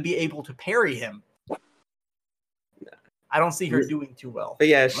she's going to be able to parry him. I don't see her doing too well. But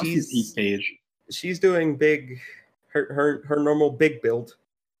yeah, Page. she's doing big. Her normal big build.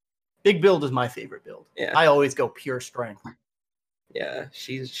 Big build is my favorite build. Yeah. I always go pure strength. Yeah,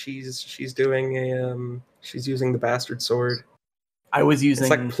 she's doing she's using the bastard sword. I was using It's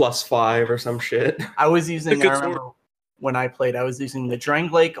like +5 or some shit. I was using Good I remember when I played, I was using the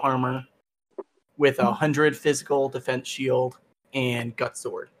Dranglake armor with 100 physical defense shield and gut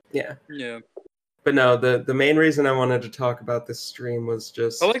sword. Yeah. Yeah. But no, the main reason I wanted to talk about this stream was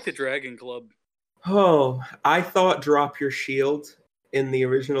just I like the Dragon Club. I thought drop your shield in the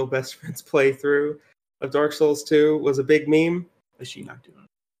original Best Friends playthrough of Dark Souls 2 was a big meme. Is she not doing?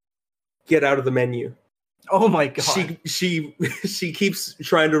 Get out of the menu. Oh my god. She keeps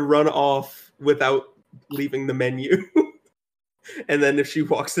trying to run off without leaving the menu. And then if she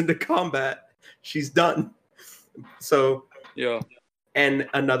walks into combat, she's done. So Yeah. and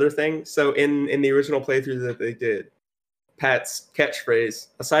another thing, so in the original playthrough that they did, Pat's catchphrase,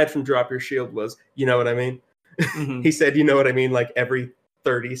 aside from drop your shield, was, you know what I mean? Mhm. He said, you know what I mean, like every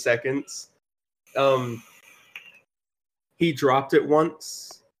 30 seconds. He dropped it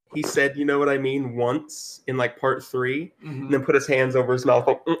once. He said, you know what I mean, once in like part 3, and then put his hands over his mouth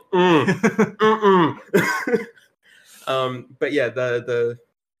like, but yeah, the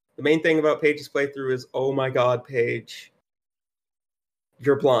main thing about Paige's playthrough is, oh my god, Paige,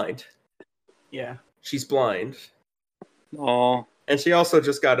 you're blind. Yeah. She's blind. Oh, And she also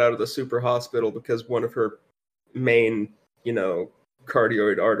just got out of the super hospital because one of her main,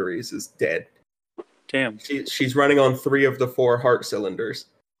 cardioid arteries is dead. damn. She's running on 3 of the 4 heart cylinders.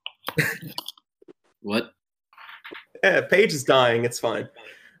 What? Yeah, Paige is dying. It's fine.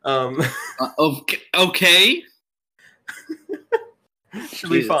 Okay. She'll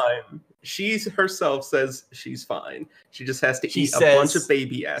be Jesus. fine. She herself says she's fine. She just has to She eat a bunch says of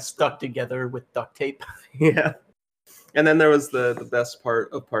baby aspirin. Stuck together with duct tape. Yeah. And then there was the best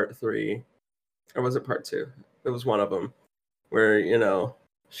part of part 3. Or was it part 2? It was one of them. Where,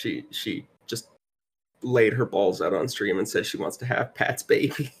 she just laid her balls out on stream and said she wants to have Pat's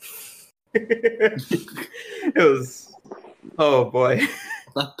baby. It was... Oh, boy.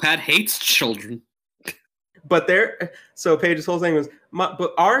 Pat hates children. But so Paige's whole thing was,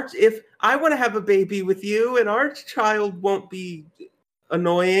 if I want to have a baby with you and our child won't be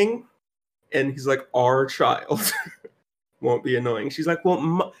annoying, and he's like, our child won't be annoying. She's like,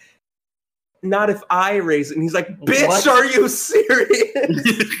 well, not if I raise it. And he's like, bitch, What? are you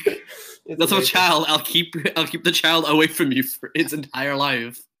serious? That's a child. I'll keep the child away from you for its entire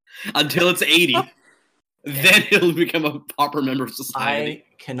life until it's 80. Then it'll become a proper member of society. I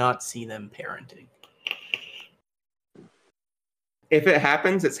cannot see them parenting. If it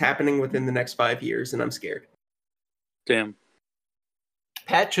happens, it's happening within the next 5 years, and I'm scared. Damn.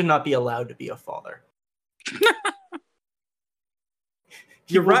 Pat should not be allowed to be a father.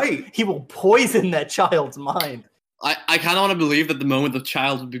 You're right. He will poison that child's mind. I kind of want to believe that the moment the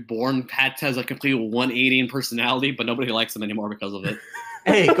child would be born, Pat has a complete 180 in personality, but nobody likes him anymore because of it.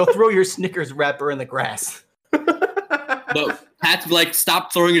 Hey, go throw your Snickers wrapper in the grass. No, Pat's like,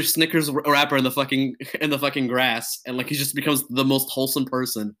 stop throwing your Snickers wrapper in the fucking grass, and like he just becomes the most wholesome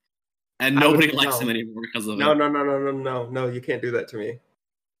person, and nobody likes him anymore because of it. No, you can't do that to me.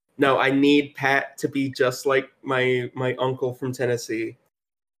 No, I need Pat to be just like my uncle from Tennessee.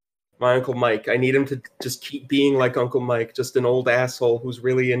 My Uncle Mike. I need him to just keep being like Uncle Mike, just an old asshole who's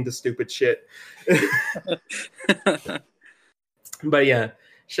really into stupid shit. But yeah,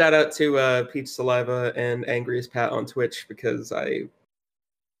 shout out to Peach Saliva and Angriest Pat on Twitch because I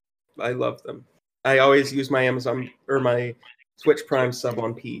love them. I always use my Amazon or my Twitch Prime sub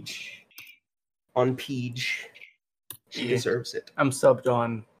on Peach. On Peach. She deserves it. I'm subbed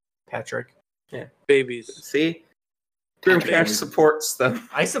on Patrick. Yeah. Babies. See? Dreamcast supports them.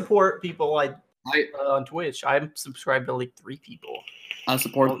 I support people on Twitch. I'm subscribed to like 3 people. I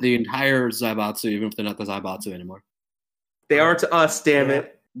support the entire Zaibatsu, even if they're not the Zaibatsu anymore. They are to us, damn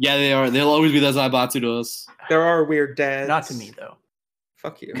it. Yeah, they are. They'll always be the Zaibatsu to us. There are weird dads. Not to me though.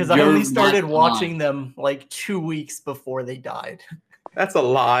 Fuck you. Because I You're only started not watching them like 2 weeks before they died. That's a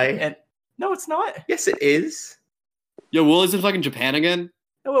lie. And no, it's not. Yes, it is. Yo, Willie's in fucking Japan again?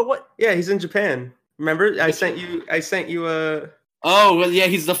 No, what? Yeah, he's in Japan. Remember, I sent you a. Oh, well, yeah,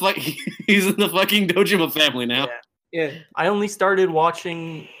 he's in the fucking Dojima family now. Yeah. I only started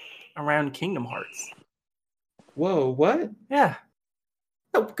watching around Kingdom Hearts. Whoa, what? Yeah.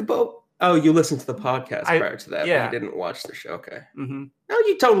 Oh, you listened to the podcast prior to that, yeah. but you didn't watch the show. Okay. Mm-hmm. No,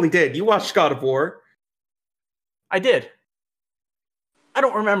 you totally did. You watched God of War. I did. I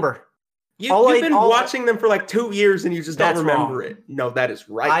don't remember. You've been watching them for like 2 years and you just don't remember wrong. it. No, that is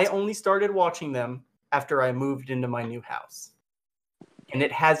right. I only started watching them after I moved into my new house. And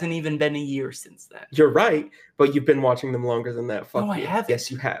it hasn't even been a year since then. You're right, but you've been watching them longer than that. Fuck No, I you. haven't.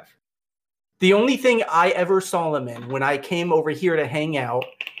 Yes, you have. The only thing I ever saw them in when I came over here to hang out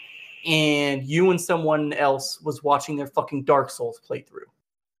and you and someone else was watching their fucking Dark Souls playthrough.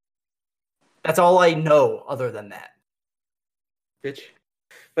 That's all I know other than that. Bitch.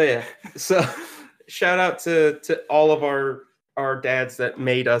 But yeah, so shout out to all of our dads that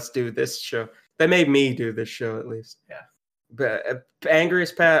made us do this show. They made me do this show at least. Yeah. But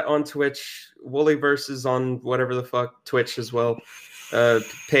Angriest Pat on Twitch, Wooly Versus on whatever the fuck Twitch as well.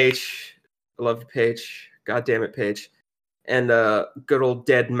 Paige, I love you, Paige. God damn it, Paige. And good old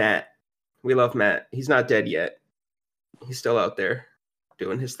dead Matt. We love Matt. He's not dead yet. He's still out there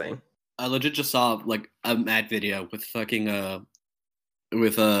doing his thing. I legit just saw like a Matt video with fucking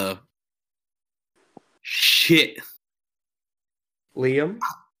shit. Liam?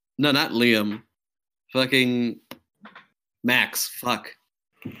 No, not Liam. Fucking Max. Fuck.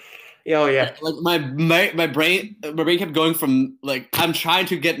 Oh yeah. Like my brain kept going from like I'm trying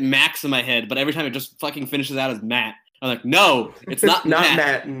to get Max in my head, but every time it just fucking finishes out as Matt. I'm like, no, it's not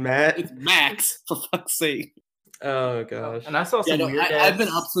Matt and Matt. It's Max, for fuck's sake. Oh gosh. And I saw some weird. I've been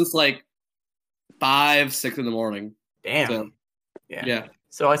up since like 5, 6 in the morning. Damn. So, yeah.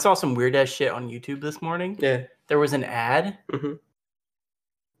 So I saw some weird ass shit on YouTube this morning. Yeah. There was an ad. Mhm.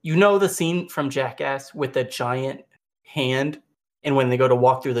 You know the scene from Jackass with the giant hand, and when they go to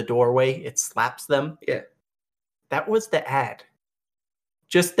walk through the doorway, it slaps them? Yeah. That was the ad.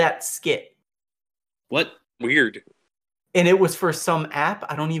 Just that skit. What? Weird. And it was for some app.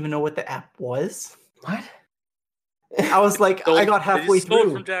 I don't even know what the app was. What? I was like, I got halfway They stole it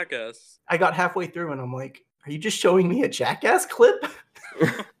through. from Jackass. I got halfway through, and I'm like, are you just showing me a Jackass clip?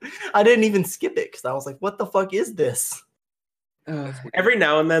 I didn't even skip it because I was like, what the fuck is this? Every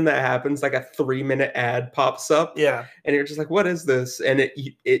now and then that happens, like a 3-minute ad pops up, Yeah. and you're just like, "What is this?" And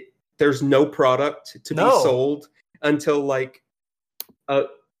it there's no product to be No. sold until like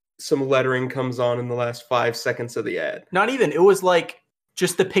some lettering comes on in the last 5 seconds of the ad. Not even. It was like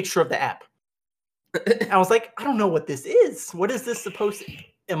just the picture of the app. I was like, I don't know what this is. What is this supposed to?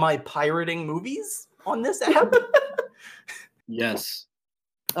 Am I pirating movies on this app? Yes.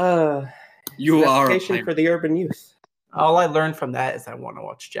 You You are a application pirate. for the urban youth. All I learned from that is I want to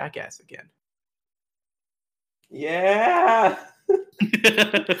watch Jackass again. Yeah,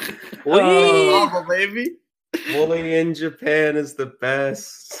 Oh, baby. Wooly in Japan is the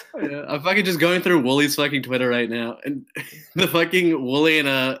best. Yeah, I'm fucking just going through Wooly's fucking Twitter right now, and the fucking Wooly in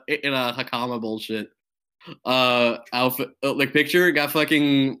a Hakama bullshit outfit like picture got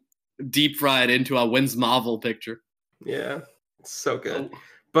fucking deep fried into a When's Marvel picture. Yeah, it's so good.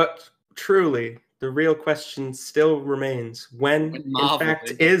 But truly, the real question still remains: when, When in Marvel, fact,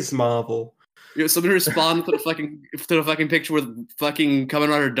 baby. is Marvel? You know, somebody respond to the fucking picture with fucking Kamen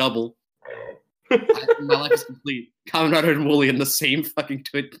Rider double. My life is complete. Kamen Rider and Wooly in the same fucking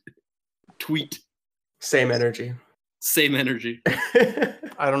tweet. Same energy. Same energy.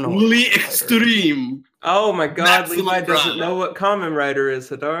 I don't know. Wooly what Extreme. Oh my God, Maximum Levi doesn't Prime. know what Kamen Rider is,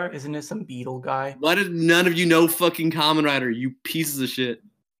 Hadar. Isn't it some beetle guy? Why did none of you know fucking Kamen Rider, you pieces of shit?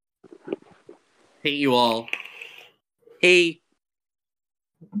 Hate you all. Hey.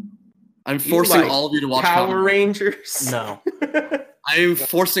 I'm forcing like all of you to watch Power Kamen Rider. Rangers. No. I'm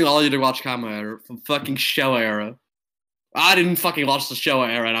forcing all of you to watch Kamen Rider from fucking Showa era. I didn't fucking watch the Showa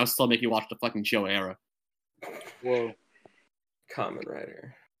era, and I'll still make you watch the fucking Showa era. Whoa. Kamen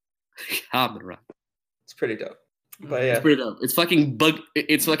Rider. Kamen Rider. It's pretty dope. But It's yeah, pretty dope. It's fucking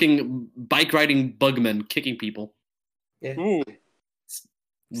It's fucking bike riding bugmen kicking people. Ooh.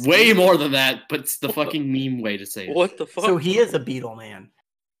 Way more than that, but it's the fucking meme way to say it. What the fuck? So he is a beetle man.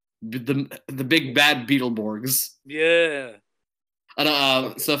 The big bad Beetleborgs. Yeah.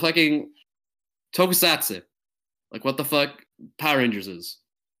 And so fucking Tokusatsu, like what the fuck Power Rangers is,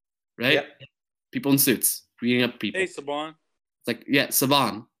 right? Yep. People in suits beating up people. Hey, Saban. It's like yeah,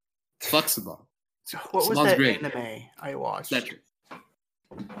 Saban, fuck Saban. What was Saban's that great. anime I watched? That's true.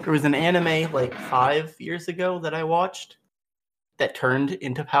 There was an anime like 5 years ago that I watched that turned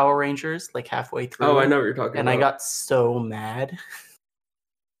into Power Rangers like halfway through. oh, I know what you're talking And about. I got so mad.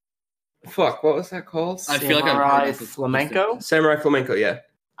 Fuck, what was that called? I feel like I've heard Samurai about this. Flamenco. Samurai Flamenco, yeah.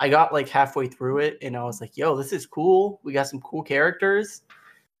 I got like halfway through it and I was like, yo, this is cool. We got some cool characters.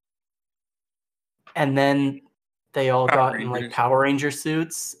 And then they all Power got in like Rangers. Power Ranger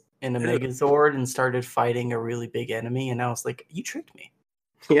suits and a Ew. Megazord and started fighting a really big enemy. And I was like, you tricked me.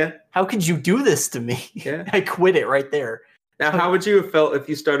 Yeah, How could you do this to me? yeah. I quit it right there. Now, how would you have felt if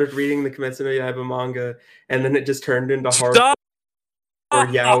you started reading the Kimetsu no Yaiba manga and then it just turned into hardcore Stop! or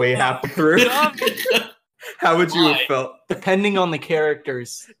yaoi halfway through? Stop! How would you Why? have felt? Depending on the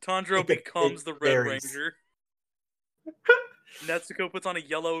characters. Tandro It becomes the Red varies. Ranger. Netsuko puts on a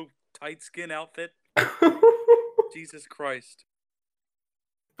yellow tight skin outfit. Jesus Christ.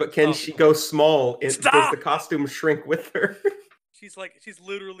 But can Oh. she go small? Does Stop! the costume shrink with her? She's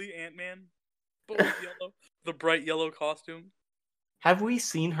literally Ant-Man, but with yellow. The bright yellow costume. Have we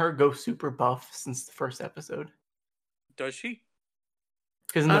seen her go super buff since the first episode? Does she?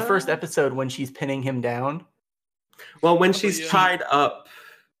 Because in the first Uh, episode, when she's pinning him down, Well, when Oh, she's yeah. tied up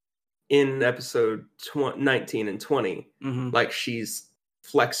in episode 19 and 20, like she's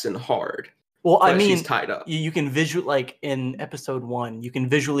flexing hard. well, I but mean, she's tied up. you can visual like in episode 1, you can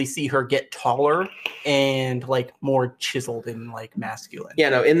visually see her get taller and like more chiseled and like masculine. Yeah,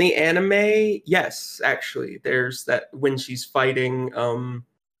 no, in the anime, yes, actually, there's that when she's fighting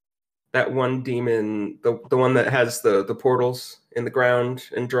that one demon, the one that has the portals in the ground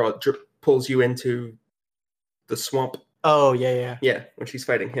and pulls you into the swamp. Oh yeah. Yeah, when she's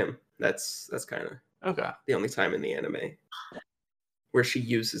fighting him. That's kind of Okay. the only time in the anime where she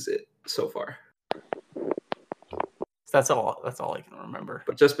uses it so far. That's all I can remember.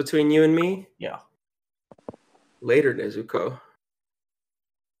 But just between you and me, Yeah. later Nezuko.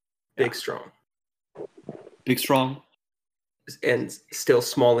 Big Yeah. strong. Big strong. And still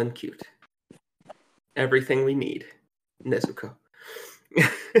small and cute. Everything we need. Nezuko.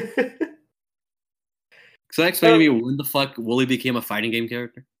 So explain to me when the fuck Wooly became a fighting game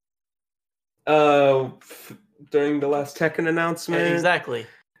character? During the last Tekken announcement. Exactly.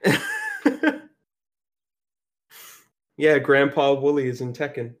 Yeah, Grandpa Wooly is in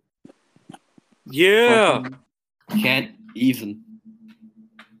Tekken. Yeah, Fucking can't even.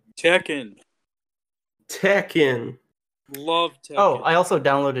 Tekken. Tekken. Love Tekken. Oh, I also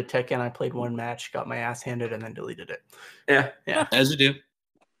downloaded Tekken. I played one match, got my ass handed, and then deleted it. Yeah. As you do.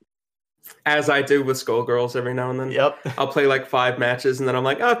 As I do with Skullgirls every now and then. Yep. I'll play like 5 matches and then I'm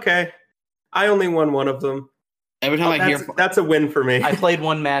like, okay, I only won one of them. Every time I hear That's a win for me. I played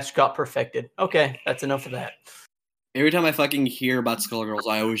one match, got perfected. Okay, that's enough of that. every time I fucking hear about Skullgirls,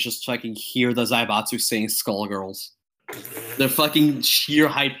 I always just fucking hear the Zaibatsu saying Skullgirls. The fucking sheer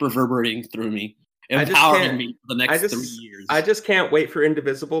hype reverberating through me, I just empowering can't- me for the next 3 years. I just can't wait for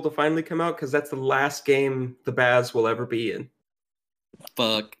Indivisible to finally come out because that's the last game the Baz will ever be in.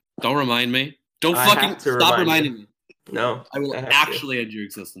 Fuck. Don't remind me. Don't I fucking have to stop remind reminding you. me. No. I will have to. actually end your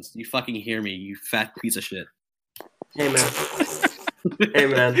existence. You fucking hear me, you fat piece of shit. Hey, man. Hey,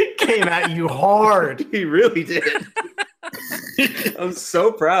 man. Came at you hard. He really did. I'm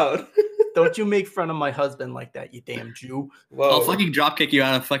so proud. Don't you make fun of my husband like that, you damn Jew. Whoa. I'll fucking dropkick you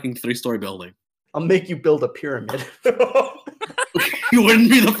out of a fucking 3-story building. I'll make you build a pyramid. You wouldn't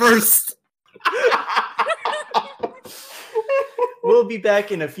be the first. We'll be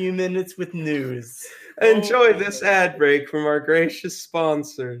back in a few minutes with news. Enjoy this ad break from our gracious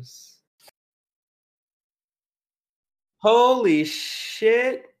sponsors. Holy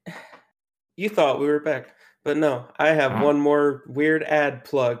shit. You thought we were back, but no, I have one more weird ad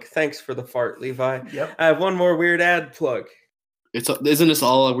plug. Thanks for the fart, Levi. Yep. I have one more weird ad plug. Isn't this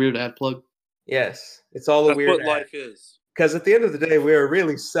all a weird ad plug? Yes, it's all a That's weird what ad. life is. Because at the end of the day, we are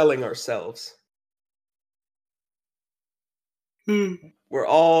really selling ourselves. We're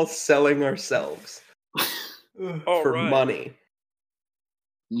all selling ourselves All for right. money.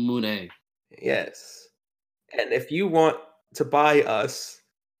 Monet. Yes. And if you want to buy us,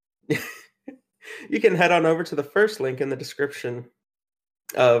 you can head on over to the first link in the description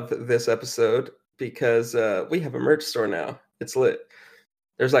of this episode because we have a merch store now. It's lit.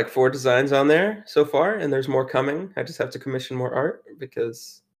 There's like 4 designs on there so far, and there's more coming. I just have to commission more art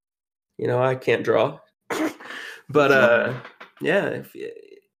because, I can't draw. But yeah,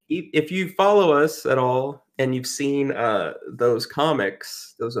 if you follow us at all and you've seen those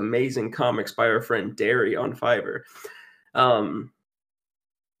comics, those amazing comics by our friend Derry on Fiverr,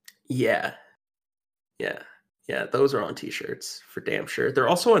 yeah, those are on t-shirts for damn sure. They're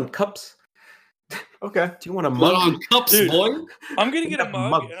also on cups. Okay. Do you want a Put mug? on cups, Dude. boy. I'm gonna get a got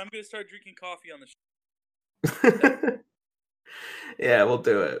mug mugs. and I'm gonna start drinking coffee on the show. Yeah, we'll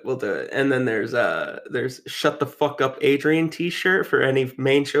do it. And then there's Shut the Fuck Up Adrian t-shirt for any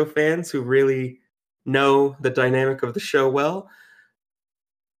main show fans who really know the dynamic of the show well.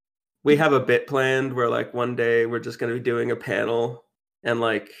 We have a bit planned where like one day we're just going to be doing a panel and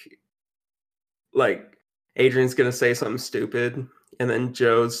like Adrian's going to say something stupid and then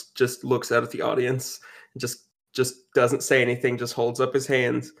Joe's just looks out at the audience and just doesn't say anything, just holds up his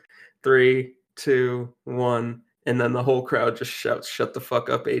hands. 3, 2, 1. And then the whole crowd just shouts, "Shut the fuck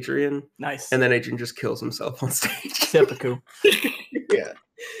up, Adrian." Nice. And then Adrian just kills himself on stage. Seppuku. Yeah.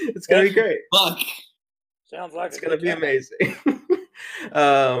 It's going to be great. Fuck. Sounds like It's going to be amazing.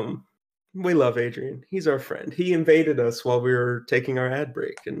 We love Adrian. He's our friend. He invaded us while we were taking our ad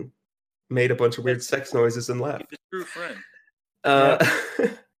break and made a bunch of weird sex noises and laughed. He's a true friend.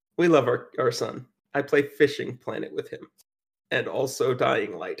 We love our son. I play Fishing Planet with him and also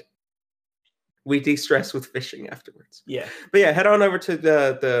Dying Light. We de-stress with fishing afterwards. Yeah. But yeah, head on over to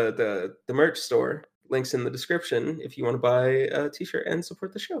the merch store. Links in the description if you want to buy a t-shirt and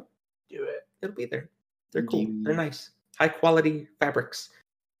support the show. Do it. It'll be there. They're cool. Do They're it. nice. High quality fabrics.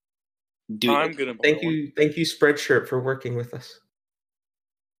 Dude. I'm gonna buy Thank one. you, Spreadshirt, for working with us.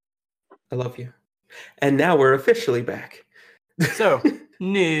 I love you. And now we're officially back. So,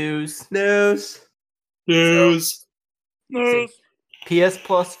 news. News. News. No. PS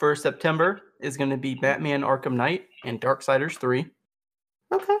Plus for September is going to be Batman Arkham Knight and Darksiders 3.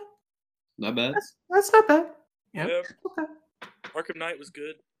 Okay. Not bad. That's not bad. Yep. Yep. Okay. Arkham Knight was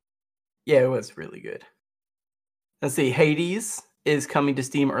good. Yeah, it was really good. Let's see. Hades is coming to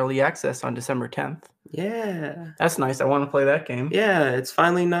Steam Early Access on December 10th. Yeah. That's nice. I want to play that game. Yeah, it's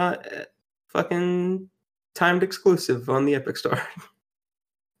finally not fucking timed exclusive on the Epic Store.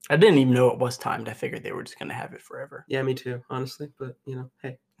 I didn't even know it was timed. I figured they were just going to have it forever. Yeah, me too, honestly. But,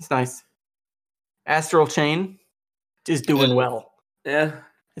 hey. It's nice. Astral Chain is doing well. Yeah.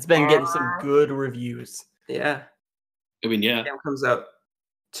 It's been getting some good reviews. Yeah. I mean, yeah. Game comes out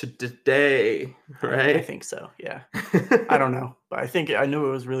today, right? I think so, yeah. I don't know, but I knew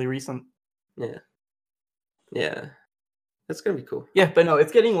it was really recent. Yeah. Yeah. That's going to be cool. Yeah, but no,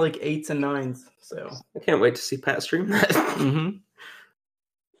 it's getting like 8s and 9s, so. I can't wait to see Pat stream that. Mm-hmm.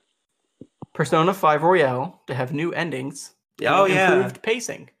 Persona 5 Royale to have new endings. Oh, yeah. Improved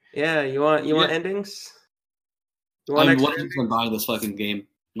pacing. Yeah, you want endings? You I'm extra looking for buying this fucking game,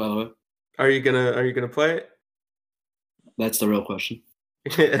 by the way. Are you gonna play it? That's the real question.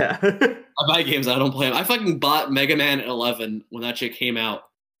 Yeah. I buy games, I don't play them. I fucking bought Mega Man 11 when that shit came out,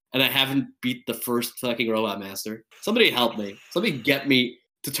 and I haven't beat the first fucking Robot Master. Somebody help me. Somebody get me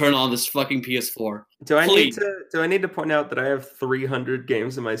to turn on this fucking PS4. Do I need to point out that I have 300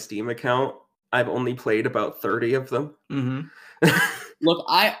 games in my Steam account? I've only played about 30 of them. Mm-hmm. Look,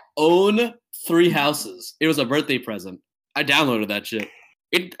 I own 3 houses. It was a birthday present. I downloaded that shit.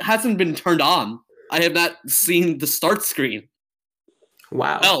 It hasn't been turned on. I have not seen the start screen.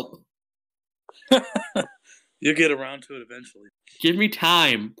 Wow. Help. You'll get around to it eventually. Give me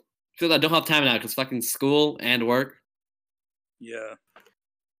time. Because I don't have time now because fucking school and work. Yeah.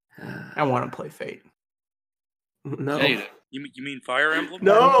 I want to play Fate. No. Hey, You mean Fire Emblem?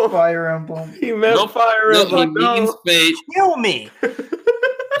 No. Fire Emblem. He meant Nope. Fire no, Emblem. he means fate. Kill me!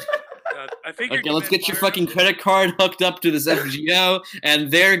 I figured. Okay, let's get your fucking credit card hooked up to this FGO, and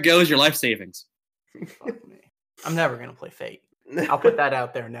there goes your life savings. Fuck me. I'm never going to play Fate. I'll put that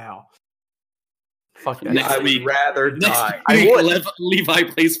out there now. Fuck that. Next I would week. rather Next die. I week, would. Levi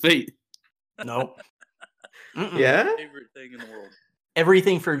plays Fate. Nope. Mm-mm. Yeah? Favorite thing in the world.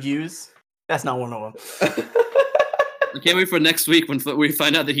 Everything for views. That's not one of them. I can't wait for next week when we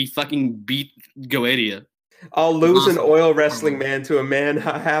find out that he fucking beat Goetia. I'll lose an Awesome. oil wrestling man to a man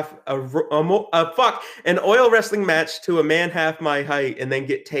an oil wrestling match to a man half my height and then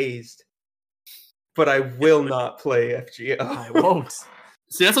get tased. But I will not play FGO. I won't.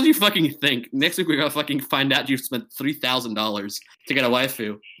 See, that's what you fucking think. Next week we're gonna fucking find out you spent $3,000 to get a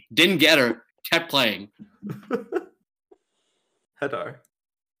waifu. Didn't get her. Kept playing. Hadar.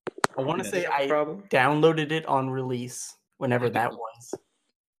 I want to say I Problem? downloaded it on release, whenever that was.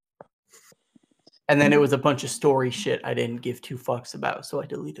 And then it was a bunch of story shit I didn't give 2 fucks about, so I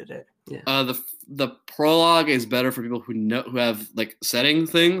deleted it. The prologue is better for people who have like setting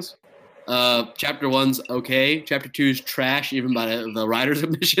things. Chapter 1's okay. Chapter 2 is trash, even by the writers'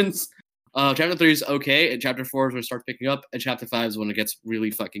 admissions. Chapter 3 is okay, and Chapter 4 is when it starts picking up, and Chapter 5 is when it gets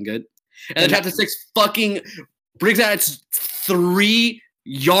really fucking good. And then Chapter 6 fucking brings out its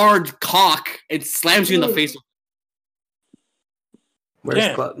 3-yard cock and slams you in the face. Where's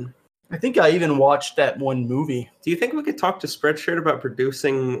Yeah. Clutton? I think I even watched that one movie. Do you think we could talk to Spreadshirt about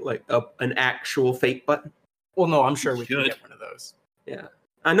producing like an actual Fate button? Well, no, I'm sure we can Should. get one of those. Yeah.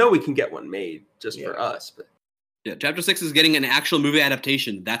 I know we can get one made just for Yeah. us, but Yeah, Chapter 6 is getting an actual movie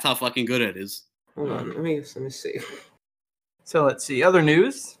adaptation. That's how fucking good it is. hold on, let me see. So let's see. Other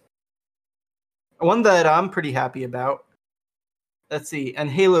news. One that I'm pretty happy about. Let's see. And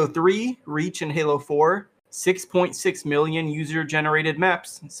Halo 3, Reach, and Halo 4, 6.6 million user-generated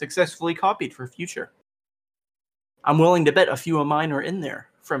maps successfully copied for future. I'm willing to bet a few of mine are in there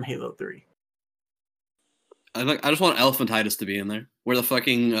from Halo 3. I just want Elephantitis to be in there. Where the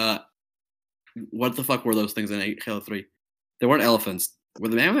fucking what the fuck were those things in Halo 3? They weren't elephants. Were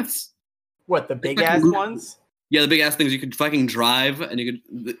the mammoths? What, the big fucking ass move- ones? Yeah, the big ass things you could fucking drive and you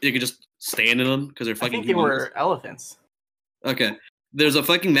could just stand in them because they're I fucking think they humongous. were elephants. Okay. There's a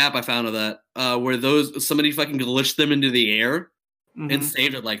fucking map I found of that, where somebody fucking glitched them into the air and Mhm.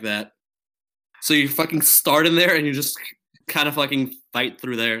 saved it like that. So you fucking start in there and you just kind of fucking fight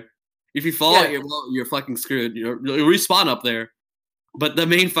through there. If you fall, Yeah. you're fucking screwed. You'll respawn up there, but the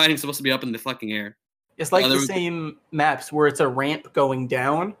main fighting's supposed to be up in the fucking air. It's like there the was- same maps where it's a ramp going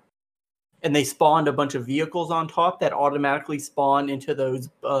down, and they spawned a bunch of vehicles on top that automatically spawn into those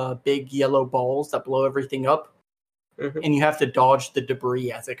big yellow balls that blow everything up. Mhm. And you have to dodge the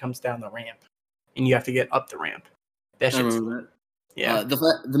debris as it comes down the ramp, and you have to get up the ramp. That I shit's remember that. yeah.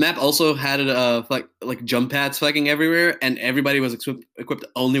 The map also had like jump pads fucking everywhere, and everybody was equipped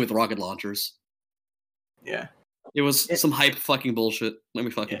only with rocket launchers. Yeah. It was some hype fucking bullshit. Let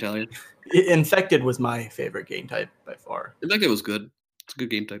me fucking Yeah. tell you. Infected was my favorite game type by far. In fact, it was good. It's a good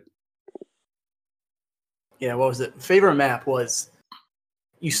game type. Yeah, what was it? Favorite map was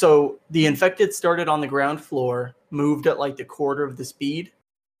so the infected started on the ground floor, moved at like the quarter of the speed,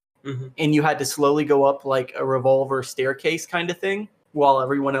 and you had to slowly go up like a revolver staircase kind of thing while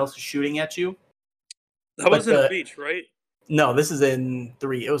everyone else was shooting at you. That was in the beach, right? No, this is in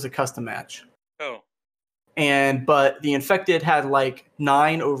 3. It was a custom match. Oh. But the infected had like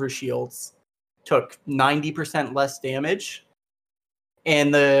 9 overshields, took 90% less damage,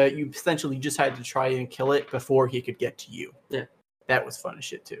 and you essentially just had to try and kill it before he could get to you. Yeah. That was fun as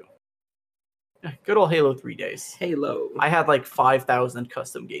shit too. Good old Halo 3 days. Halo. I had like 5,000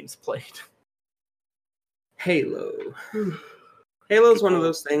 custom games played. Halo. Halo's one of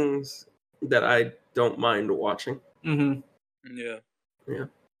those things that I don't mind watching. Mm-hmm. Yeah. Yeah.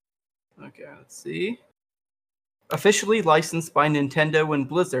 Okay, let's see. Officially licensed by Nintendo and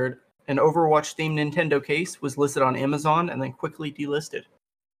Blizzard, an Overwatch-themed Nintendo case was listed on Amazon and then quickly delisted.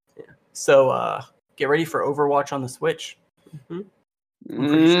 Yeah. So, get ready for Overwatch on the Switch. I'm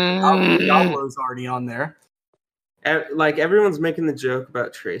pretty sure Diablo's already on there. Like, everyone's making the joke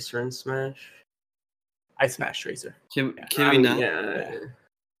about Tracer and Smash. I smashed Tracer. Can we not? Yeah.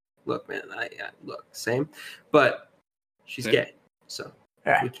 Look, man. Look, same. But she's gay, so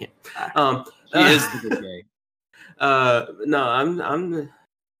we can't. He is the good gay. No, I'm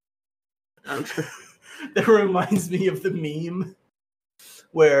That reminds me of the meme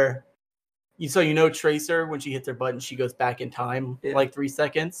where Tracer, when she hits her button, she goes back in time like 3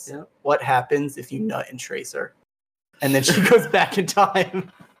 seconds. Yeah. What happens if you nut in Tracer? And then she goes back in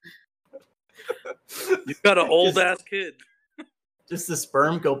time. You've got an old ass kid. Just the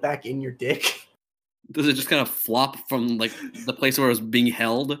sperm go back in your dick. Does it just kind of flop from like the place where it was being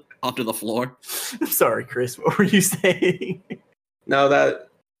held onto the floor? I'm sorry, Chris. What were you saying? No,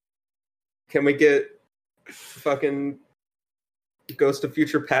 can we get fucking Ghost of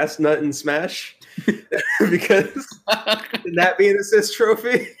Future Past nut and Smash? Because can that be an assist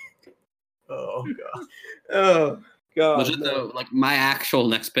trophy? Oh god. Oh god. Legit though, like my actual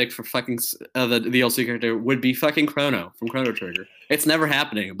next pick for fucking the DLC character would be fucking Chrono from Chrono Trigger. It's never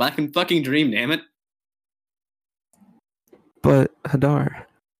happening, but I can fucking dream, damn it. But Hadar,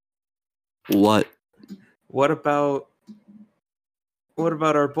 What? what about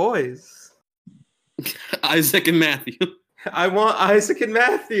our boys? Isaac and Matthew. I want Isaac and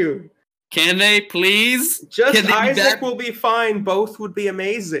Matthew. Can they please? Just Can they be Isaac back? will be fine. Both would be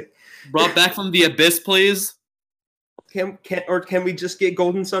amazing. Brought back from the abyss, please? Can we just get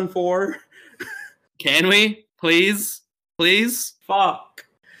Golden Sun 4? Can we? Please? Please? Fuck.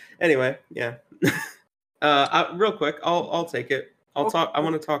 Anyway, yeah. Real quick, I'll take it. I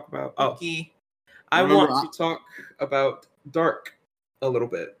want to talk about. I want to talk about Dark a little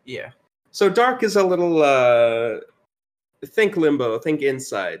bit. Yeah. So Dark is a little think Limbo, think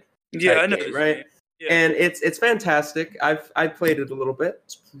Inside. Yeah, I know. Game, right? Yeah. And it's fantastic. I played it a little bit.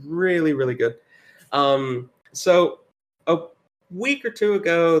 It's really, really good. So a week or two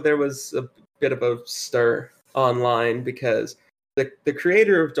ago, there was a bit of a stir online because the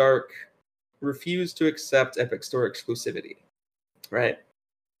creator of Dark refused to accept Epic Store exclusivity, right?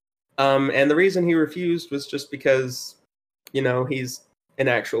 And the reason he refused was just because, he's an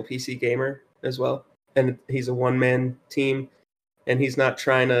actual PC gamer as well, and he's a one-man team, and he's not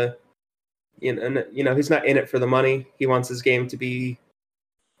trying to, he's not in it for the money. He wants his game to be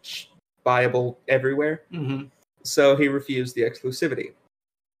buyable everywhere. Mm-hmm. So he refused the exclusivity,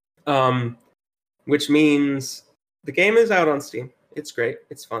 which means the game is out on Steam. It's great.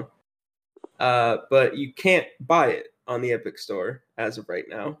 It's fun. But you can't buy it on the Epic Store as of right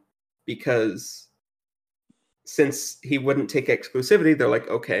now because since he wouldn't take exclusivity, they're like,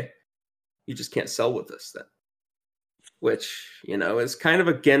 okay, you just can't sell with us then. Which, is kind of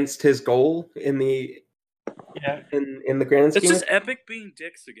against his goal in the in the grand scheme. It's just Epic being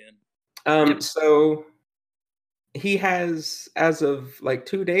dicks again. So he has, as of like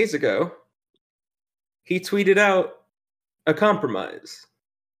 2 days ago, he tweeted out a compromise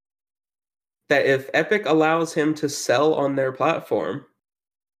that if Epic allows him to sell on their platform,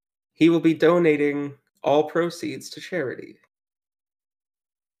 he will be donating all proceeds to charity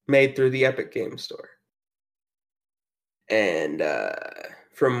made through the Epic Game Store. And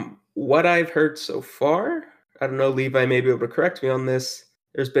from what I've heard so far, I don't know, Levi may be able to correct me on this,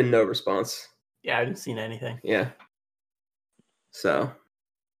 there's been no response. Yeah, I haven't seen anything. Yeah. So,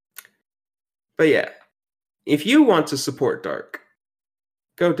 but yeah, if you want to support Dark,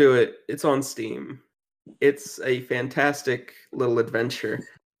 go do it. It's on Steam. It's a fantastic little adventure,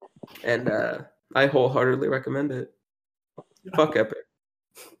 and I wholeheartedly recommend it. Fuck Epic,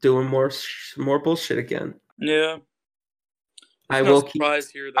 doing more bullshit again. Yeah. I No will keep. surprise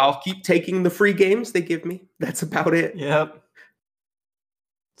here, though. I'll keep taking the free games they give me. That's about it. Yep.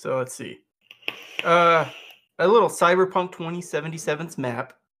 So let's see. A little Cyberpunk 2077's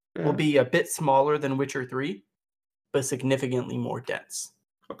map will Yeah. be a bit smaller than Witcher 3, but significantly more dense.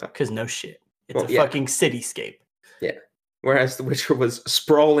 Okay. Because no shit. It's Well, a yeah. fucking cityscape. Whereas The Witcher was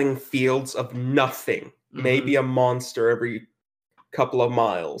sprawling fields of nothing, maybe a monster every couple of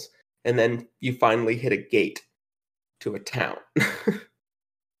miles, and then you finally hit a gate to a town.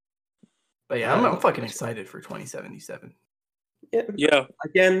 But yeah, I'm fucking excited for 2077. Yeah.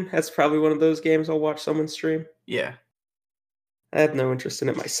 Again, that's probably one of those games I'll watch someone stream. Yeah. I have no interest in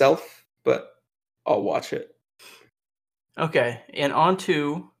it myself, but I'll watch it. Okay, and on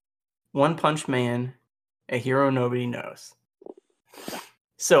to One Punch Man, a hero nobody knows.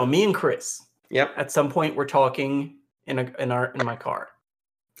 So me and Chris, Yep. at some point, we're talking in my car.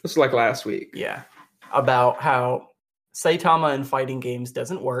 This was like last week. Yeah, about how Saitama in fighting games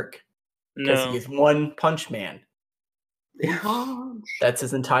doesn't work because No. he is One Punch Man. Yeah. That's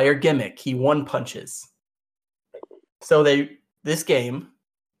his entire gimmick. He one punches. So this game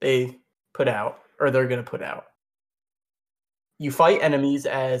they put out, or they're gonna put out. You fight enemies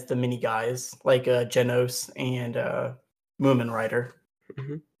as the mini guys, like Genos and Moomin Rider.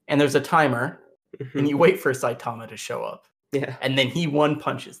 Mhm. And there's a timer, Mhm. and you wait for Saitama to show up. Yeah. And then he one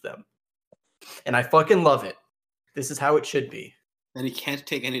punches them. And I fucking love it. This is how it should be. And he can't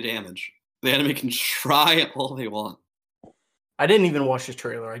take any damage. The enemy can try all they want. I didn't even watch the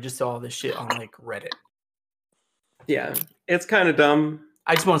trailer. I just saw this shit on like Reddit. Yeah. It's kind of dumb.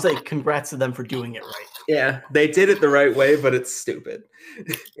 I just want to say congrats to them for doing it right. Yeah, they did it the right way, but it's stupid.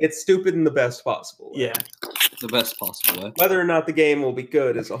 It's stupid in the best possible way. Yeah, The best possible way. Whether or not the game will be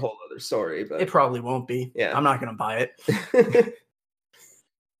good is a whole other story, but it probably won't be. Yeah. I'm not going to buy it.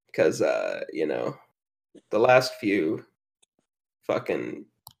 because you know, the last few fucking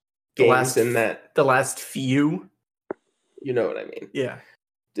The games last- in that, The last few. you know what I mean. Yeah.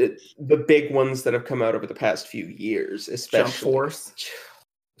 The big ones that have come out over the past few years, especially Jump Force.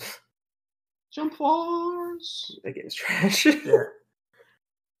 Jump Force. That game's trash. Yeah.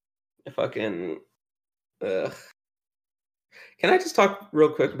 Fucking. Ugh. Can I just talk real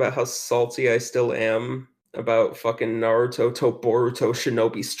quick about how salty I still am about fucking Naruto to Boruto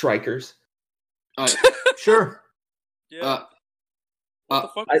Shinobi Strikers? Sure. Yeah. What the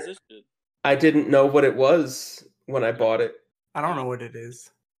fuck is this shit? I didn't know what it was when I bought it. I don't know what it is.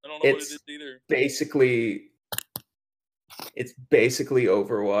 I don't know what it It's is either. It's basically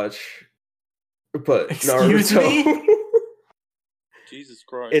Overwatch, but Excuse Naruto. me? Jesus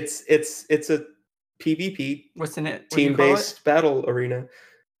Christ. It's a PvP What's in it? What do you call team-based battle arena.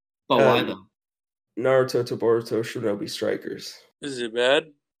 But why Um, though? Naruto to Boruto Shinobi Strikers. Is it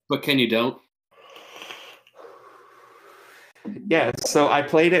bad? But can you don't? Yeah, so I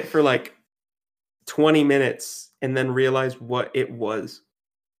played it for like 20 minutes and then realized what it was.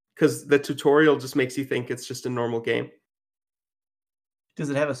 Because the tutorial just makes you think it's just a normal game. Does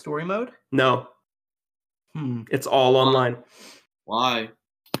it have a story mode? No, Hmm. it's all online. Why?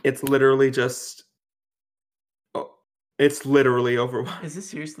 It's literally just. Oh, it's literally Overwatch. Is this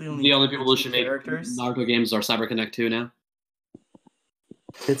seriously only The only people who should make characters? Naruto games are CyberConnect 2 now.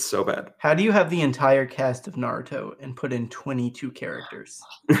 It's so bad. How do you have the entire cast of Naruto and put in 22 characters?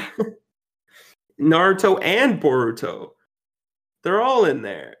 Naruto and Boruto. They're all in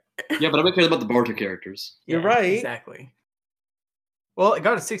there. Yeah, but I'm not cares about the Boruto characters. You're right. Exactly. Well, it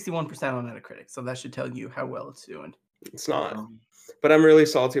got a 61% on Metacritic, so that should tell you how well it's doing. It's not. But I'm really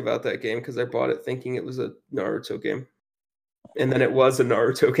salty about that game because I bought it thinking it was a Naruto game. And then it was a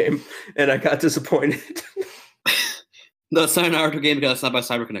Naruto game, and I got disappointed. No, it's not a Naruto game because it's not by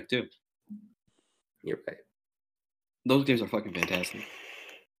CyberConnect 2. You're right. Those games are fucking fantastic.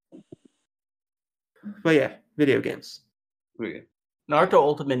 But yeah, video games. Okay. Naruto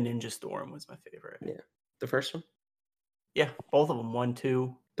Ultimate Ninja Storm was my favorite. The first one? Yeah, both of them. 1,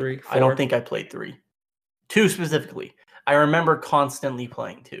 2. 3, 4. I don't think I played 3. 2 specifically. I remember constantly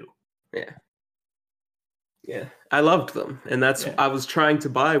playing 2. Yeah, I loved them, and that's Yeah. I was trying to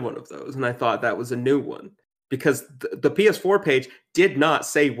buy one of those, and I thought that was a new one because the PS4 page did not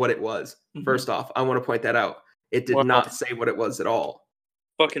say what it was. Mhm. First off, I want to point that out. It did Wow. not say what it was at all.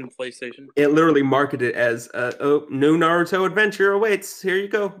 Fucking PlayStation. It literally marketed it as new Naruto adventure awaits. Here you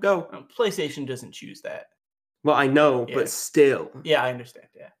go, go. PlayStation doesn't choose that. Well, I know, Yeah. but still, Yeah, I understand.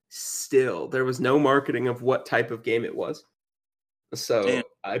 Yeah. still, there was no marketing of what type of game it was. So Damn.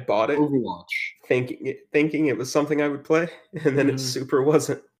 I bought it Overwatch. thinking it was something I would play, and then it Mhm. super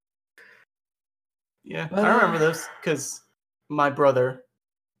wasn't. Yeah, I remember those because my brother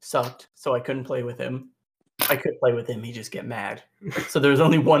sucked, so I couldn't play with him. I could play with him. He'd just get mad. So there was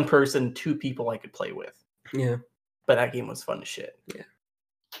only one person, 2 people I could play with. Yeah. But that game was fun as shit. Yeah.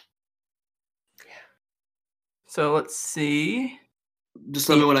 So let's see. Just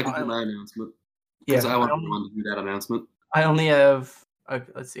let me know when I can do my announcement. Yeah, Because I want to do that announcement. I only have.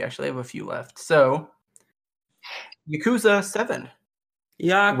 Let's see. Actually, I have a few left. So, Yakuza 7.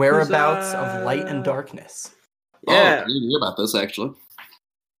 Yakuza. Whereabouts of Light and Darkness. Oh, I Yeah. didn't hear about this actually.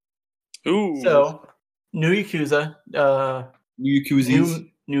 Ooh. So, new Yakuza. New Yakuzis.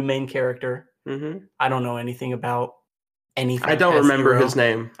 New main character. hmm I don't know anything about anything. I don't past remember Zero. his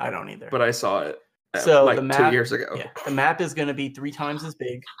name, I don't either. but I saw it So like the 2 map- years ago. Yeah, the map is going to be 3 times as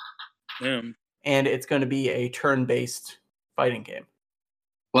big, Damn. and it's going to be a turn-based fighting game.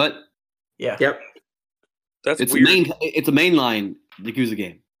 What? Yeah. Yep. That's It's weird. it's a mainline Yakuza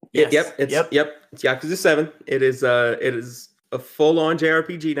game. Yes. Yep. It's Yakuza 7. It is a full-on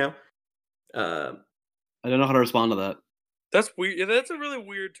JRPG now. I don't know how to respond to that. That's weird. Yeah, that's a really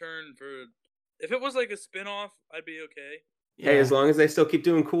weird turn for. If it was like a spin-off, I'd be okay. Hey, Yeah. as long as they still keep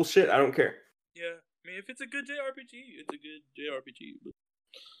doing cool shit, I don't care. Yeah, I mean, if it's a good JRPG, it's a good JRPG.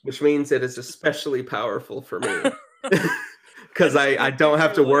 Which means it is especially powerful for me. Because I just I can't don't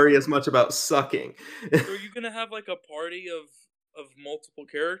have to picture, like- worry as much about sucking. So are you gonna have like a party of multiple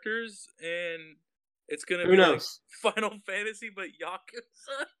characters, and it's gonna Who be knows? like Final Fantasy but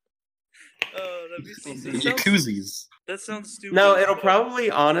Yakuza? Oh, that'd be Yakuzis. that sounds stupid. No, it'll but- probably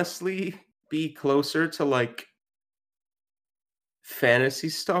honestly be closer to like Phantasy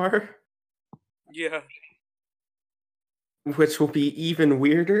Star, Yeah, which will be even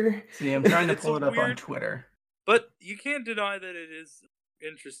weirder. See, I'm trying to It's pull it up on weird. Twitter. but you can't deny that it is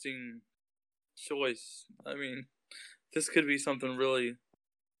interesting choice. I mean, this could be something really,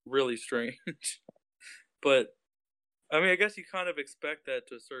 really strange. But I mean, I guess you kind of expect that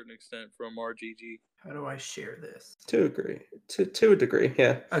to a certain extent from RGG. How do I share this? To a degree,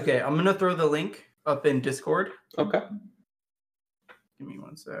 yeah. Okay, I'm gonna throw the link up in Discord. Okay. Give me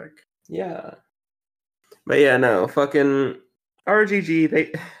 1 sec. Yeah. But yeah, no, fucking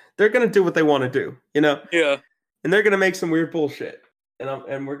RGG, they're gonna do what they want to do, you know? Yeah. And they're gonna make some weird bullshit.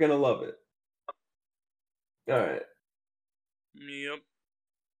 And we're gonna love it. Alright. Yep.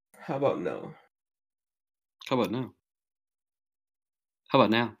 How about no? How about now? How about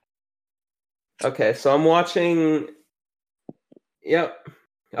now? Okay, so I'm watching. Yep.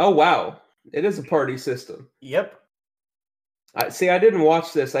 Oh wow, it is a party system. Yep. I didn't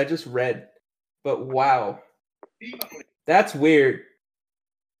watch this. I just read. But wow, that's weird.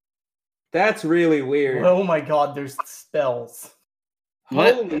 That's really weird. Oh my god, there's spells.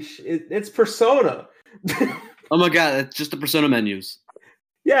 What? Holy shit! It's Persona. Oh my god, it's just the Persona menus.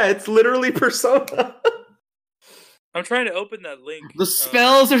 Yeah, it's literally Persona. I'm trying to open that link. The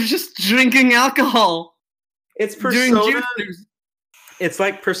spells are just drinking alcohol. It's Doing Persona. juices. It's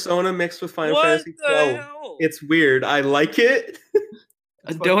like Persona mixed with Final What Fantasy the 12. hell? It's weird. I like it.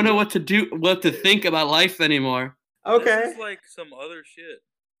 I don't know what to think about life anymore. Okay. This is like some other shit.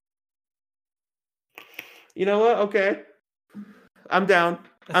 You know what? Okay. I'm down.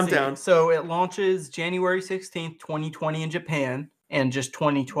 Let's I'm see. down. So it launches January 16th, 2020 in Japan, and just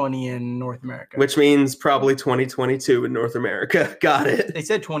 2020 in North America. Which means probably 2022 in North America. Got it. They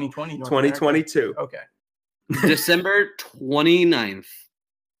said 2020. North America. 2022. Okay. December 29th.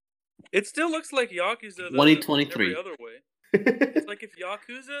 It still looks like Yakuza though, 2023. every other way. It's like if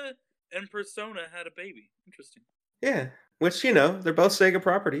Yakuza and Persona had a baby. Interesting. Yeah. Which, you know, they're both Sega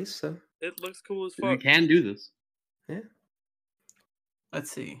properties, so. It looks cool as We fuck. can do this. Let's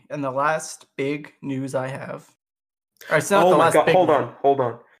see. And the last big news I have. Or it's not Oh the my last god, big hold one. on, hold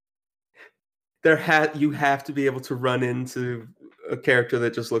on. You have to be able to run into a character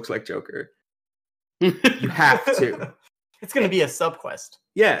that just looks like Joker. You have to. It's going to be a subquest.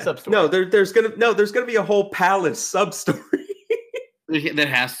 Yeah. Sub-story. No, there's gonna be a whole palace sub story. There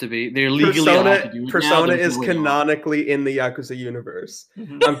has to be. They're legally allowed to do it now. Persona There's is no way around. canonically in the Yakuza universe.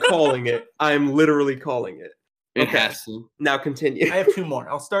 Mhm. I'm calling it. I'm literally calling it. It Okay. has to. Now continue. I have 2 more.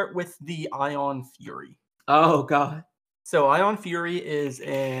 I'll start with the Ion Fury. Oh god. So Ion Fury is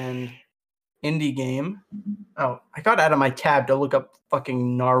an indie game. Oh, I got out of my tab to look up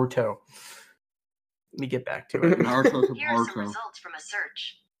fucking Naruto. Let me get back to it. Naruto to Here are some Naruto. results from a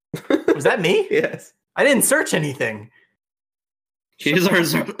search. Was that me? Yes. I didn't search anything. Here's our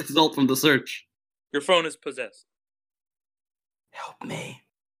result from the search. Your phone is possessed. Help me.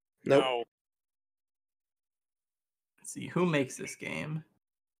 Nope. No. Let's see who makes this game.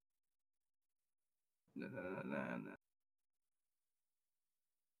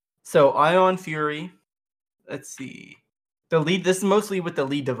 So Ion Fury. Let's see. The lead. This is mostly with the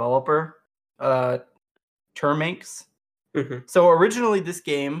lead developer. Terminx. hmm So originally, this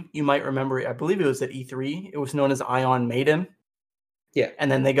game, you might remember, I believe it was at E3. It was known as Ion Maiden. Yeah.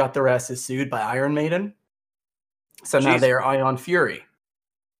 And then they got their asses sued by Iron Maiden. So now Jeez. they are Ion Fury.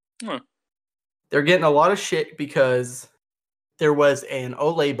 Huh. They're getting a lot of shit because there was an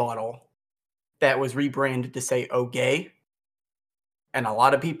Olay bottle that was rebranded to say "Oh Gay," and a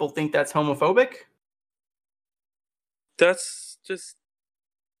lot of people think that's homophobic. That's just,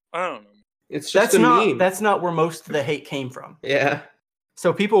 I don't know. It's just a meme. That's not where most of the hate came from. Yeah.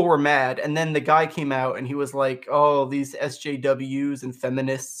 So people were mad, and then the guy came out and he was like, "Oh, these SJWs and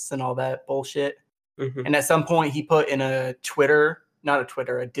feminists and all that bullshit." hmm And at some point, he put in a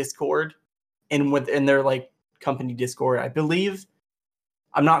Discord, in their like company Discord, I believe.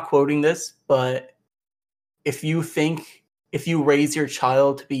 I'm not quoting this, but if you raise your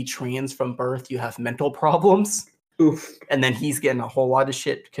child to be trans from birth, you have mental problems. Oof. And then he's getting a whole lot of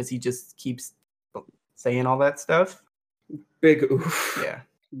shit because he just keeps saying all that stuff. Big oof. Yeah.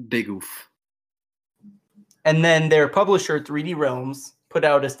 Big oof. And then their publisher, 3D Realms, put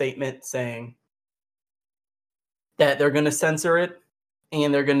out a statement saying that they're going to censor it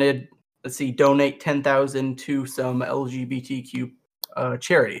and they're going to, donate 10,000 to some LGBTQ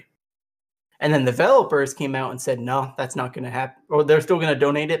charity. And then the developers came out and said, no, that's not going to happen. Or they're still going to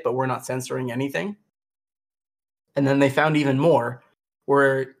donate it, but we're not censoring anything. And then they found even more,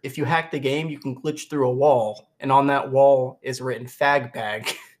 where if you hack the game, you can glitch through a wall. And on that wall is written fag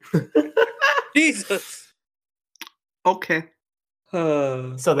bag. Jesus. Okay.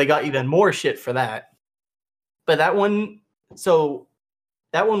 So they got even more shit for that. But that one was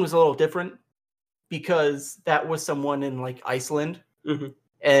a little different because that was someone in like Iceland. Mhm.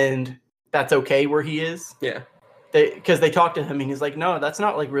 And that's okay where he is. Yeah. Because they talked to him and he's like, no, that's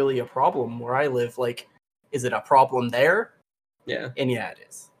not like really a problem where I live. Like, is it a problem there? Yeah. And yeah, it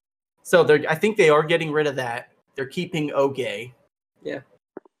is. So I think they are getting rid of that. They're keeping O gay. Yeah.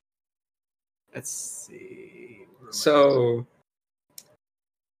 Let's see. So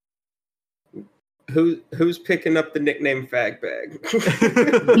who's picking up the nickname fag bag?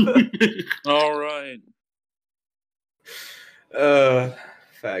 All right.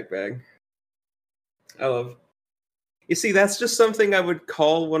 Fag bag. I love. You see, that's just something I would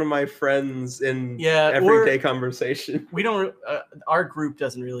call one of my friends in everyday conversation. We don't. Our group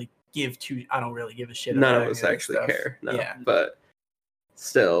doesn't really give two. I don't really give a shit. None about of us any that actually stuff. care. No, Yeah. but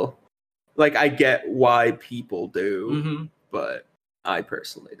still, like I get why people do, Mm-hmm. but I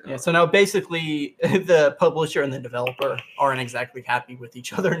personally don't. Yeah. So now basically, the publisher and the developer aren't exactly happy with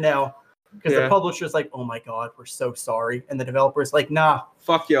each other now. Because the publisher's like, oh my god, we're so sorry. And the developer's like, nah.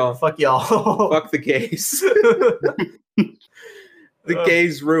 Fuck y'all. Fuck y'all. Fuck the gays. The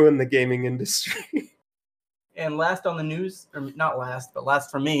gays ruin the gaming industry. And last on the news, or not last, but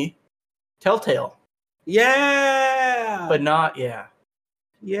last for me, Telltale. Yeah. But not, yeah.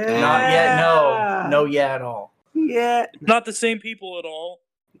 Yeah. Not yet, no. No, yeah at all. Yeah. Not the same people at all.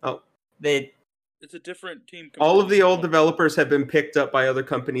 Oh. It's a different team. All of the old developers have been picked up by other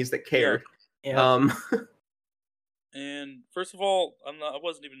companies that cared. Yeah. And first of all, I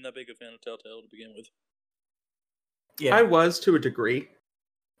wasn't even that big a fan of Telltale to begin with. Yeah. I was to a degree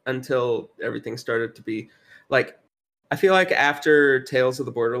until everything started to be like. I feel like after Tales of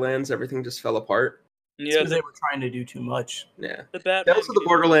the Borderlands, everything just fell apart. Yeah, Because they were trying to do too much. Yeah. the Batman Tales of the games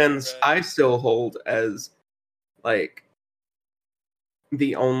Borderlands, were bad. I still hold as like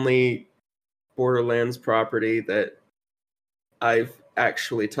the only Borderlands property that I've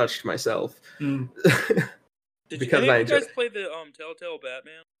actually touched myself. Mm. Did because any I of you guys enjoy- play the Telltale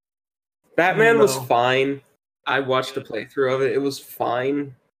Batman? Batman was No. fine. I watched a playthrough of it. It was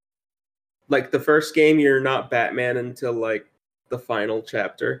fine. Like the first game, you're not Batman until like the final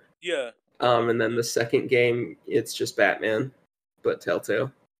chapter. Yeah. And then the second game, it's just Batman, but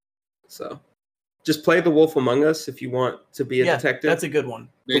Telltale. So just play The Wolf Among Us if you want to be a detective. That's a good one.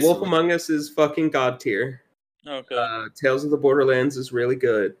 The Wolf Among Us is fucking god tier. Okay. Tales of the Borderlands is really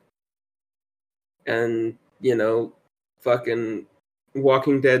good. And, you know, fucking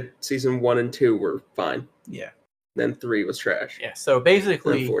Walking Dead season 1 and 2 were fine. Yeah. Then 3 was trash. Yeah. So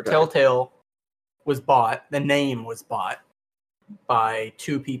basically, And 4 died. Telltale was bought. The name was bought by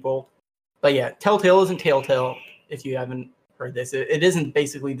two people. But yeah, Telltale isn't Telltale. If you haven't heard this, it isn't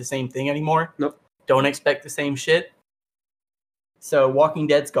basically the same thing anymore. Nope. Don't expect the same shit. So Walking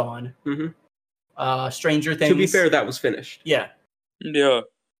Dead's gone. Mm-hmm. Stranger Things. To be fair, that was finished. Yeah. Yeah.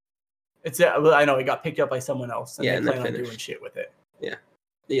 I know it got picked up by someone else, and Yeah, they and plan then on finished. doing shit with it.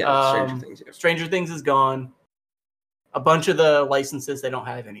 Yeah, Stranger Things. Yeah. Stranger Things is gone. A bunch of the licenses they don't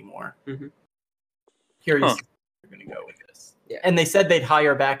have anymore. Mhm. Curious Huh. if they're going to go with this. Yeah. And they said they'd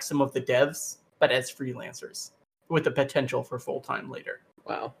hire back some of the devs but as freelancers with the potential for full time later.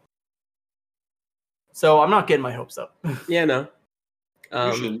 Wow. So I'm not getting my hopes up. Yeah, no.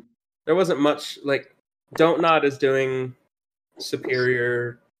 You should. There wasn't much like Don't Nod is doing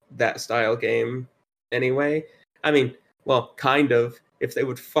superior that style game anyway. I mean, well, kind of. If they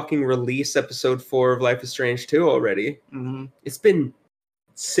would fucking release episode 4 of Life is Strange 2 already. Mm-hmm. It's been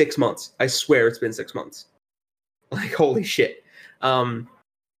 6 months. I swear it's been 6 months. Like, holy shit.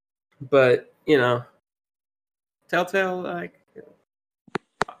 But, you know, Telltale, like,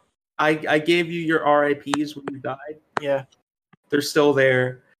 I gave you your RIPs when you died. Yeah. They're still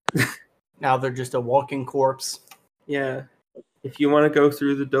there. Now they're just a walking corpse. Yeah. If you want to go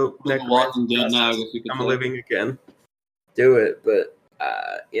through the dope Walking Dead now, I guess you could I'm say. living again. Do it, but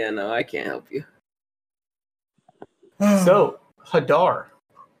yeah, no, I can't help you. So, Hadar.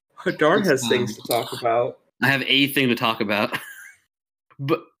 Hadar has things to talk about. I have a thing to talk about,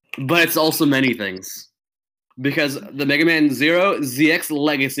 but it's also many things because the Mega Man Zero ZX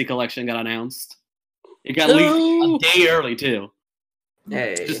Legacy Collection got announced. It got leaked a day early too.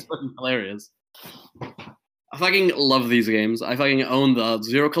 Hey, It's just fucking hilarious. I fucking love these games. I fucking own the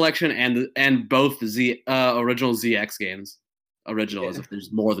Zero Collection and both the original ZX games. Original as if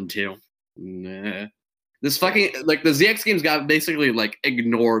there's more than two. Nah. This fucking like the ZX games got basically like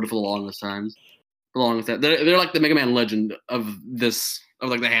ignored for the longest time. For the longest time. They're like the Mega Man legend of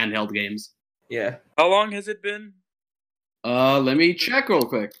like the handheld games. yeah. How long has it been? Let me check real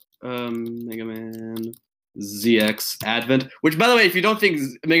quick. Mega Man ZX Advent. Which, by the way, if you don't think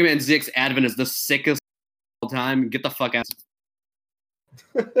Mega Man ZX Advent is the sickest of all time, get the fuck out.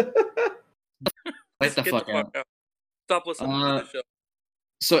 Get the fuck out. Stop listening to the show.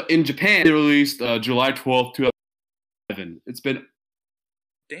 So in Japan, they released July 12th, 2011. It's been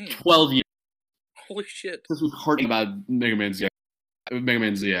Damn. 12 years Holy shit. since we've heard about Mega Man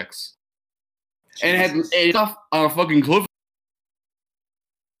ZX. And it's off our fucking cliff.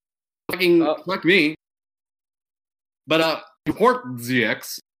 Fucking fuck me. But support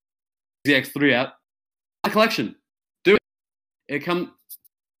ZX3 out. My collection. Do it.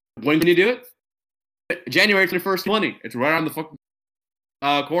 When can you do it? January 21st, 2020. It's right on the fucking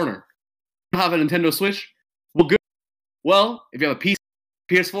corner. You have a Nintendo Switch? Well, good. Well, if you have a PC,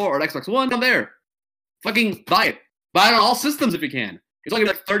 PS4, or an Xbox One, down there. Fucking buy it. Buy it on all systems if you can. It's only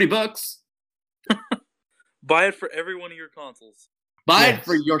like $30. Buy it for every one of your consoles. Buy it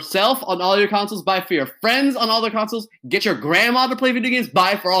for yourself on all your consoles. Buy it for your friends on all their consoles. Get your grandma to play video games.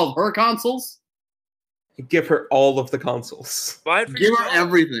 Buy it for all of her consoles. Give her all of the consoles. Buy it for Give her yourself.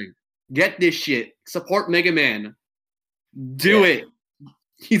 everything. Get this shit. Support Mega Man. Do it.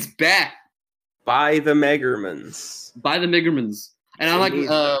 He's back. Buy the Megermans. Buy the Megamans. And I'm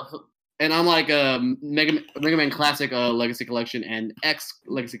like Mega Man Classic Legacy Collection and X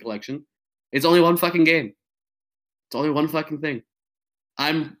Legacy Collection. It's only one fucking game. It's only one fucking thing.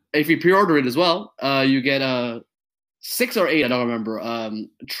 If you pre-order it as well, you get 6 or 8, I don't remember,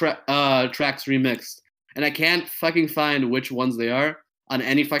 tracks remixed. And I can't fucking find which ones they are on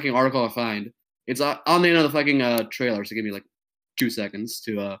any fucking article I find. It's on the end of the fucking trailer, so give me like 2 seconds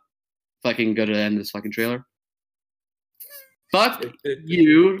to fucking go to the end of this fucking trailer. Fuck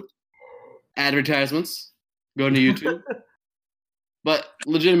you, advertisements. Go to YouTube. But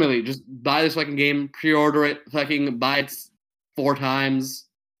legitimately, just buy this fucking game, pre-order it, fucking buy it 4 times,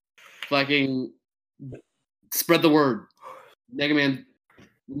 fucking spread the word. Mega Man,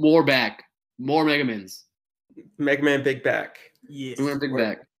 more back, more Mega Mans. Mega Man Big Back. Yes. Mega Man Big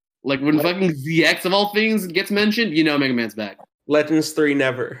back. Like when fucking ZX of all things gets mentioned, you know Mega Man's back. Legends 3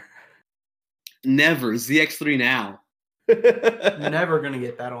 never. Never. ZX3 now. Never gonna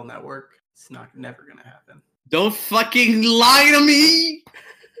get Battle Network. It's never gonna happen. Don't fucking lie to me!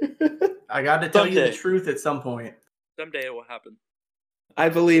 I got to tell you the Someday. truth at some point. Someday it will happen. I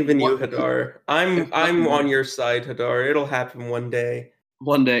believe in you, What? Hadar. I'm on your side, Hadar. It'll happen one day.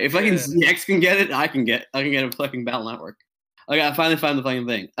 One day. If fucking Yeah. ZX can get it, I can get a fucking Battle Network. Okay, I finally found the fucking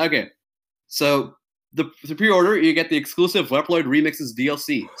thing. Okay. So the pre-order, you get the exclusive Reploid Remixes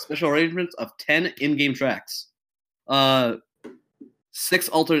DLC, special arrangements of 10 in-game tracks. 6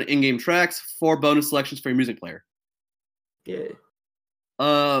 alternate in-game tracks, 4 bonus selections for your music player. Yeah.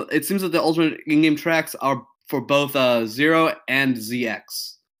 It seems that the alternate in-game tracks are for both Zero and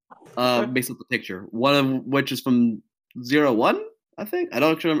ZX. Based on the picture. One of which is from 01, I think. I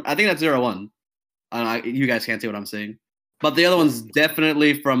don't remember. I think that's 01. You guys can't see what I'm saying. But the other one's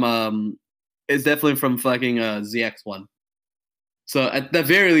definitely from fucking ZX1. So at the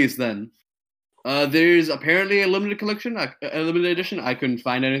very least then. There's apparently a limited collection, a limited edition. I couldn't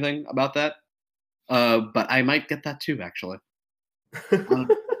find anything about that. But I might get that too, actually.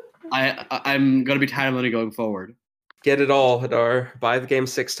 I'm gonna be tired of money going forward. Get it all, Hadar. Buy the game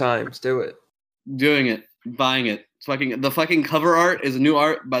 6 times. Do it. Doing it, buying it. The fucking cover art is new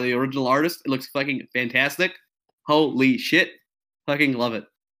art by the original artist. It looks fucking fantastic. Holy shit. Fucking love it.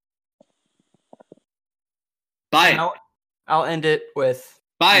 Buy it. I'll end it with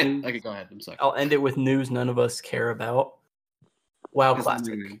Buy it. news. Okay, go ahead. I'm sorry. I'll end it with news none of us care about. WoW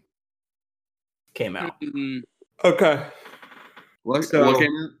Classic came out. Mm, Okay. What, So- what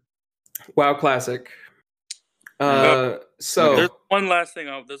came out? WoW Classic. So There's one last thing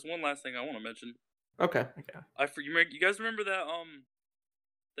I want to mention. okay. You guys remember that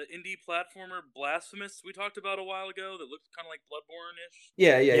the indie platformer Blasphemous we talked about a while ago that looks kind of like Bloodborne-ish?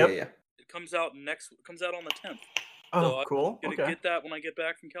 Yeah. Yep. It comes out on the 10th. Oh, So I'm cool. Gonna Okay. get that when I get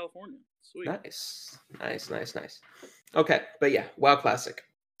back from California. Sweet. Nice. Okay, but yeah, WoW Classic.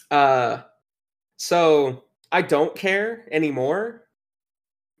 So I don't care anymore,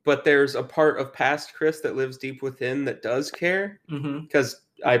 but there's a part of past Chris that lives deep within that does care Mm-hmm. because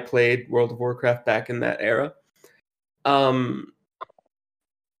I played World of Warcraft back in that era.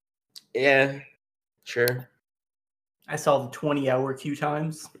 Yeah, sure. I saw the 20-hour queue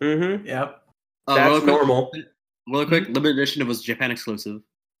times. Mm-hmm. Yep. That's Real quick, normal. Real quick, limited edition was Japan exclusive.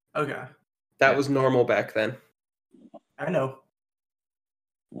 Okay. That was normal back then. I know.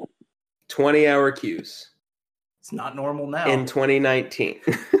 20-hour queues It's not normal now. in 2019.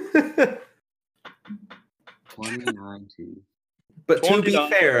 2019. But to be 29.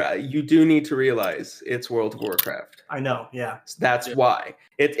 fair, you do need to realize it's World of Warcraft. I know. Yeah. That's Yeah. why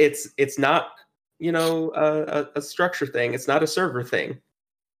it's not a structure thing. It's not a server thing.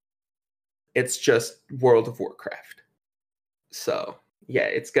 It's just World of Warcraft. So yeah,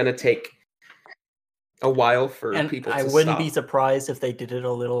 it's gonna take a while for And people. I to wouldn't stop. be surprised if they did it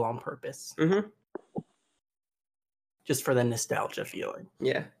a little on purpose, Mhm. just for the nostalgia feeling.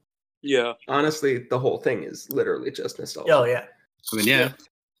 Yeah, Yeah. honestly, the whole thing is literally just nostalgia. Oh yeah. I mean, yeah.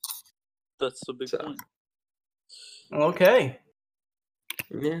 That's the big So. point. Okay.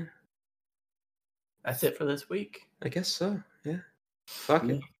 Yeah, That's it for this week. I guess so. Yeah, fuck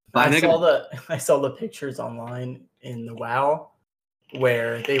it. I saw the pictures online in the WoW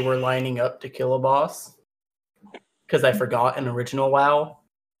where they were lining up to kill a boss. Because I forgot in original WoW,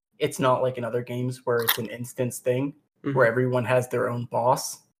 it's not like in other games where it's an instance thing where everyone has their own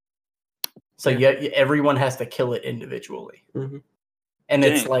boss. So everyone has to kill it individually. Mhm. And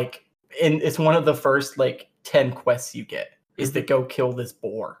it's Dang. like it's one of the first 10 quests you get is to go kill this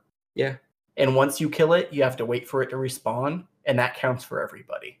boar. Yeah. And once you kill it, you have to wait for it to respawn, and that counts for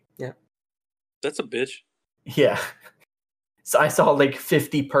everybody. That's a bitch. Yeah. So I saw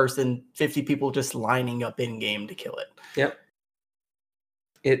 50 people just lining up in game to kill it. Yep.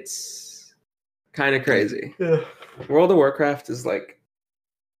 It's kind of crazy. Yeah. World of Warcraft is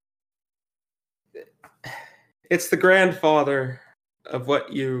it's the grandfather of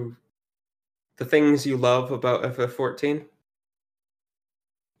the things you love about FF14.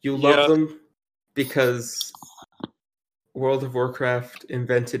 You love Yeah. them because World of Warcraft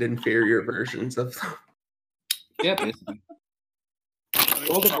invented inferior versions of them. Yeah, basically.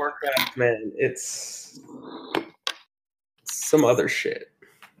 World of Warcraft, man, it's some other shit.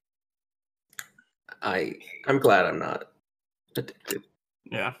 I'm glad I'm not addicted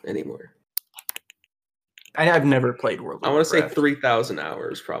Yeah. anymore. I've never played World of I want to say Warcraft. 3,000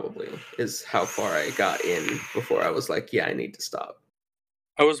 hours probably is how far I got in before I was like, yeah, I need to stop.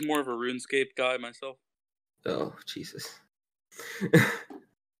 I was more of a RuneScape guy myself. Oh, Jesus.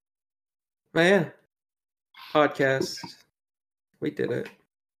 But yeah. Podcast. We did it.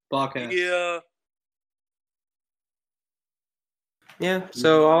 Podcast. Yeah. Yeah,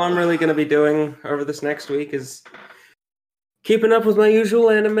 so all I'm really going to be doing over this next week is keeping up with my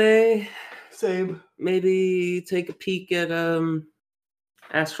usual anime. Same. Maybe take a peek at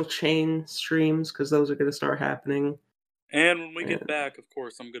Astral Chain streams because those are going to start happening. And when we Yeah. get back, of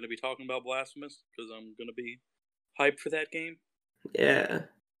course, I'm going to be talking about Blasphemous because I'm going to be hyped for that game. Yeah.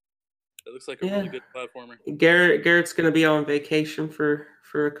 It looks like a Yeah. really good platformer. Garrett's going to be on vacation for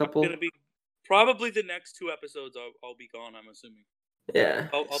a I'm couple. going to be probably the next 2 episodes. I'll be gone. I'm assuming. Yeah.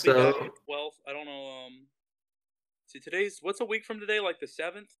 I'll be so back on the 12th. I don't know. See, what's a week from today? Like the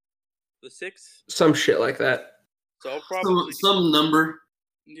 7th, the 6th. some shit like that. So I'll probably Some number.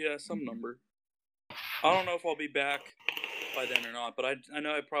 yeah, some number. I don't know if I'll be back by then or not, but I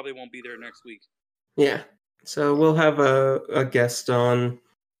know I probably won't be there next week. Yeah. So we'll have a guest on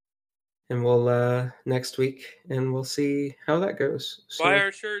and we'll next week and we'll see how that goes. So, Buy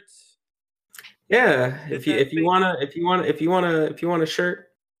our shirts. yeah, Hit if that you want a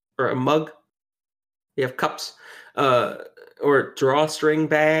shirt or a mug, we have cups. or drawstring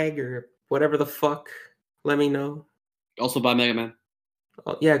bag or whatever the fuck, let me know. Also buy Mega Man.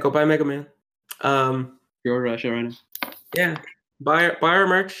 Yeah, go buy Mega Man. Pre-order that shit right now. Yeah, buy our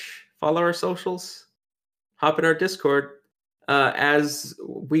merch, follow our socials, hop in our Discord. As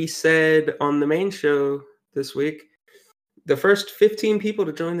we said on the main show this week, the first 15 people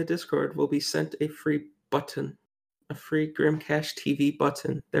to join the Discord will be sent a free button, a free Grimcash TV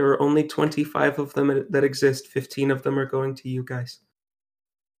button. There are only 25 of them that exist. 15 of them are going to you guys.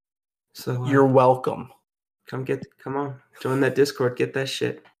 So You're welcome. come on, join that Discord, get that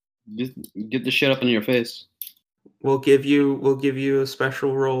shit. Just get the shit up in your face. We'll give you a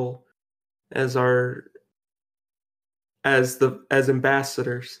special role as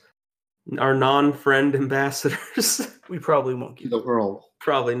ambassadors, our non-friend ambassadors. We probably won't To do the that. world.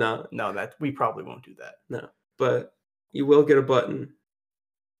 Probably not. No, that we probably won't do that. No, but you will get a button,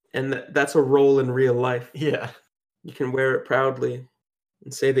 and that's a role in real life. Yeah. You can wear it proudly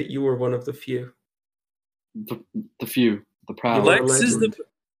and say that you were one of the few. The few. The proud. Like- Lex is legend.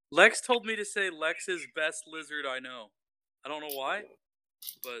 Lex told me to say Lex is best lizard I know. I don't know why,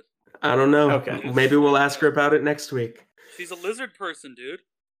 but I don't know. Okay. Maybe we'll ask her about it next week. she's a lizard person, dude.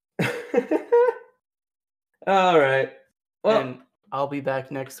 All right. Well, And I'll be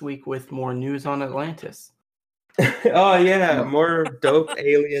back next week with more news on Atlantis. oh yeah, more dope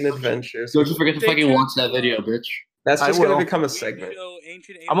alien adventures. Don't you forget to Stay fucking tuned watch that to, video, bitch. That's I just going will. to become a We segment. show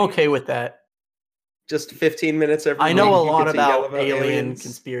Ancient I'm Aliens. okay with that. Just 15 minutes every I know week, a you lot get to yell about alien aliens.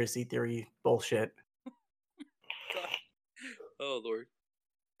 conspiracy theory bullshit. Oh Lord.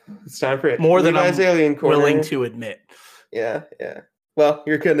 It's time for it. More than Levi's I'm Alien Corner. Willing to admit. Yeah. Well,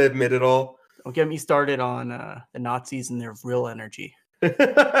 you're going to admit it all. Don't get me started on the Nazis and their real energy.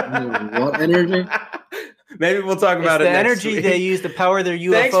 What energy? Maybe we'll talk It's about the it next energy week. they use to power their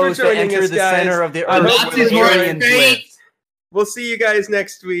Thanks for UFOs to joining enter us, the guys. center of the I Earth hope where you the enjoyed. aliens live. We'll see you guys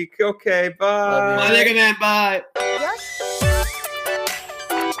next week. Okay, bye. Love you. Bye, Mega Man. Bye. Yoshi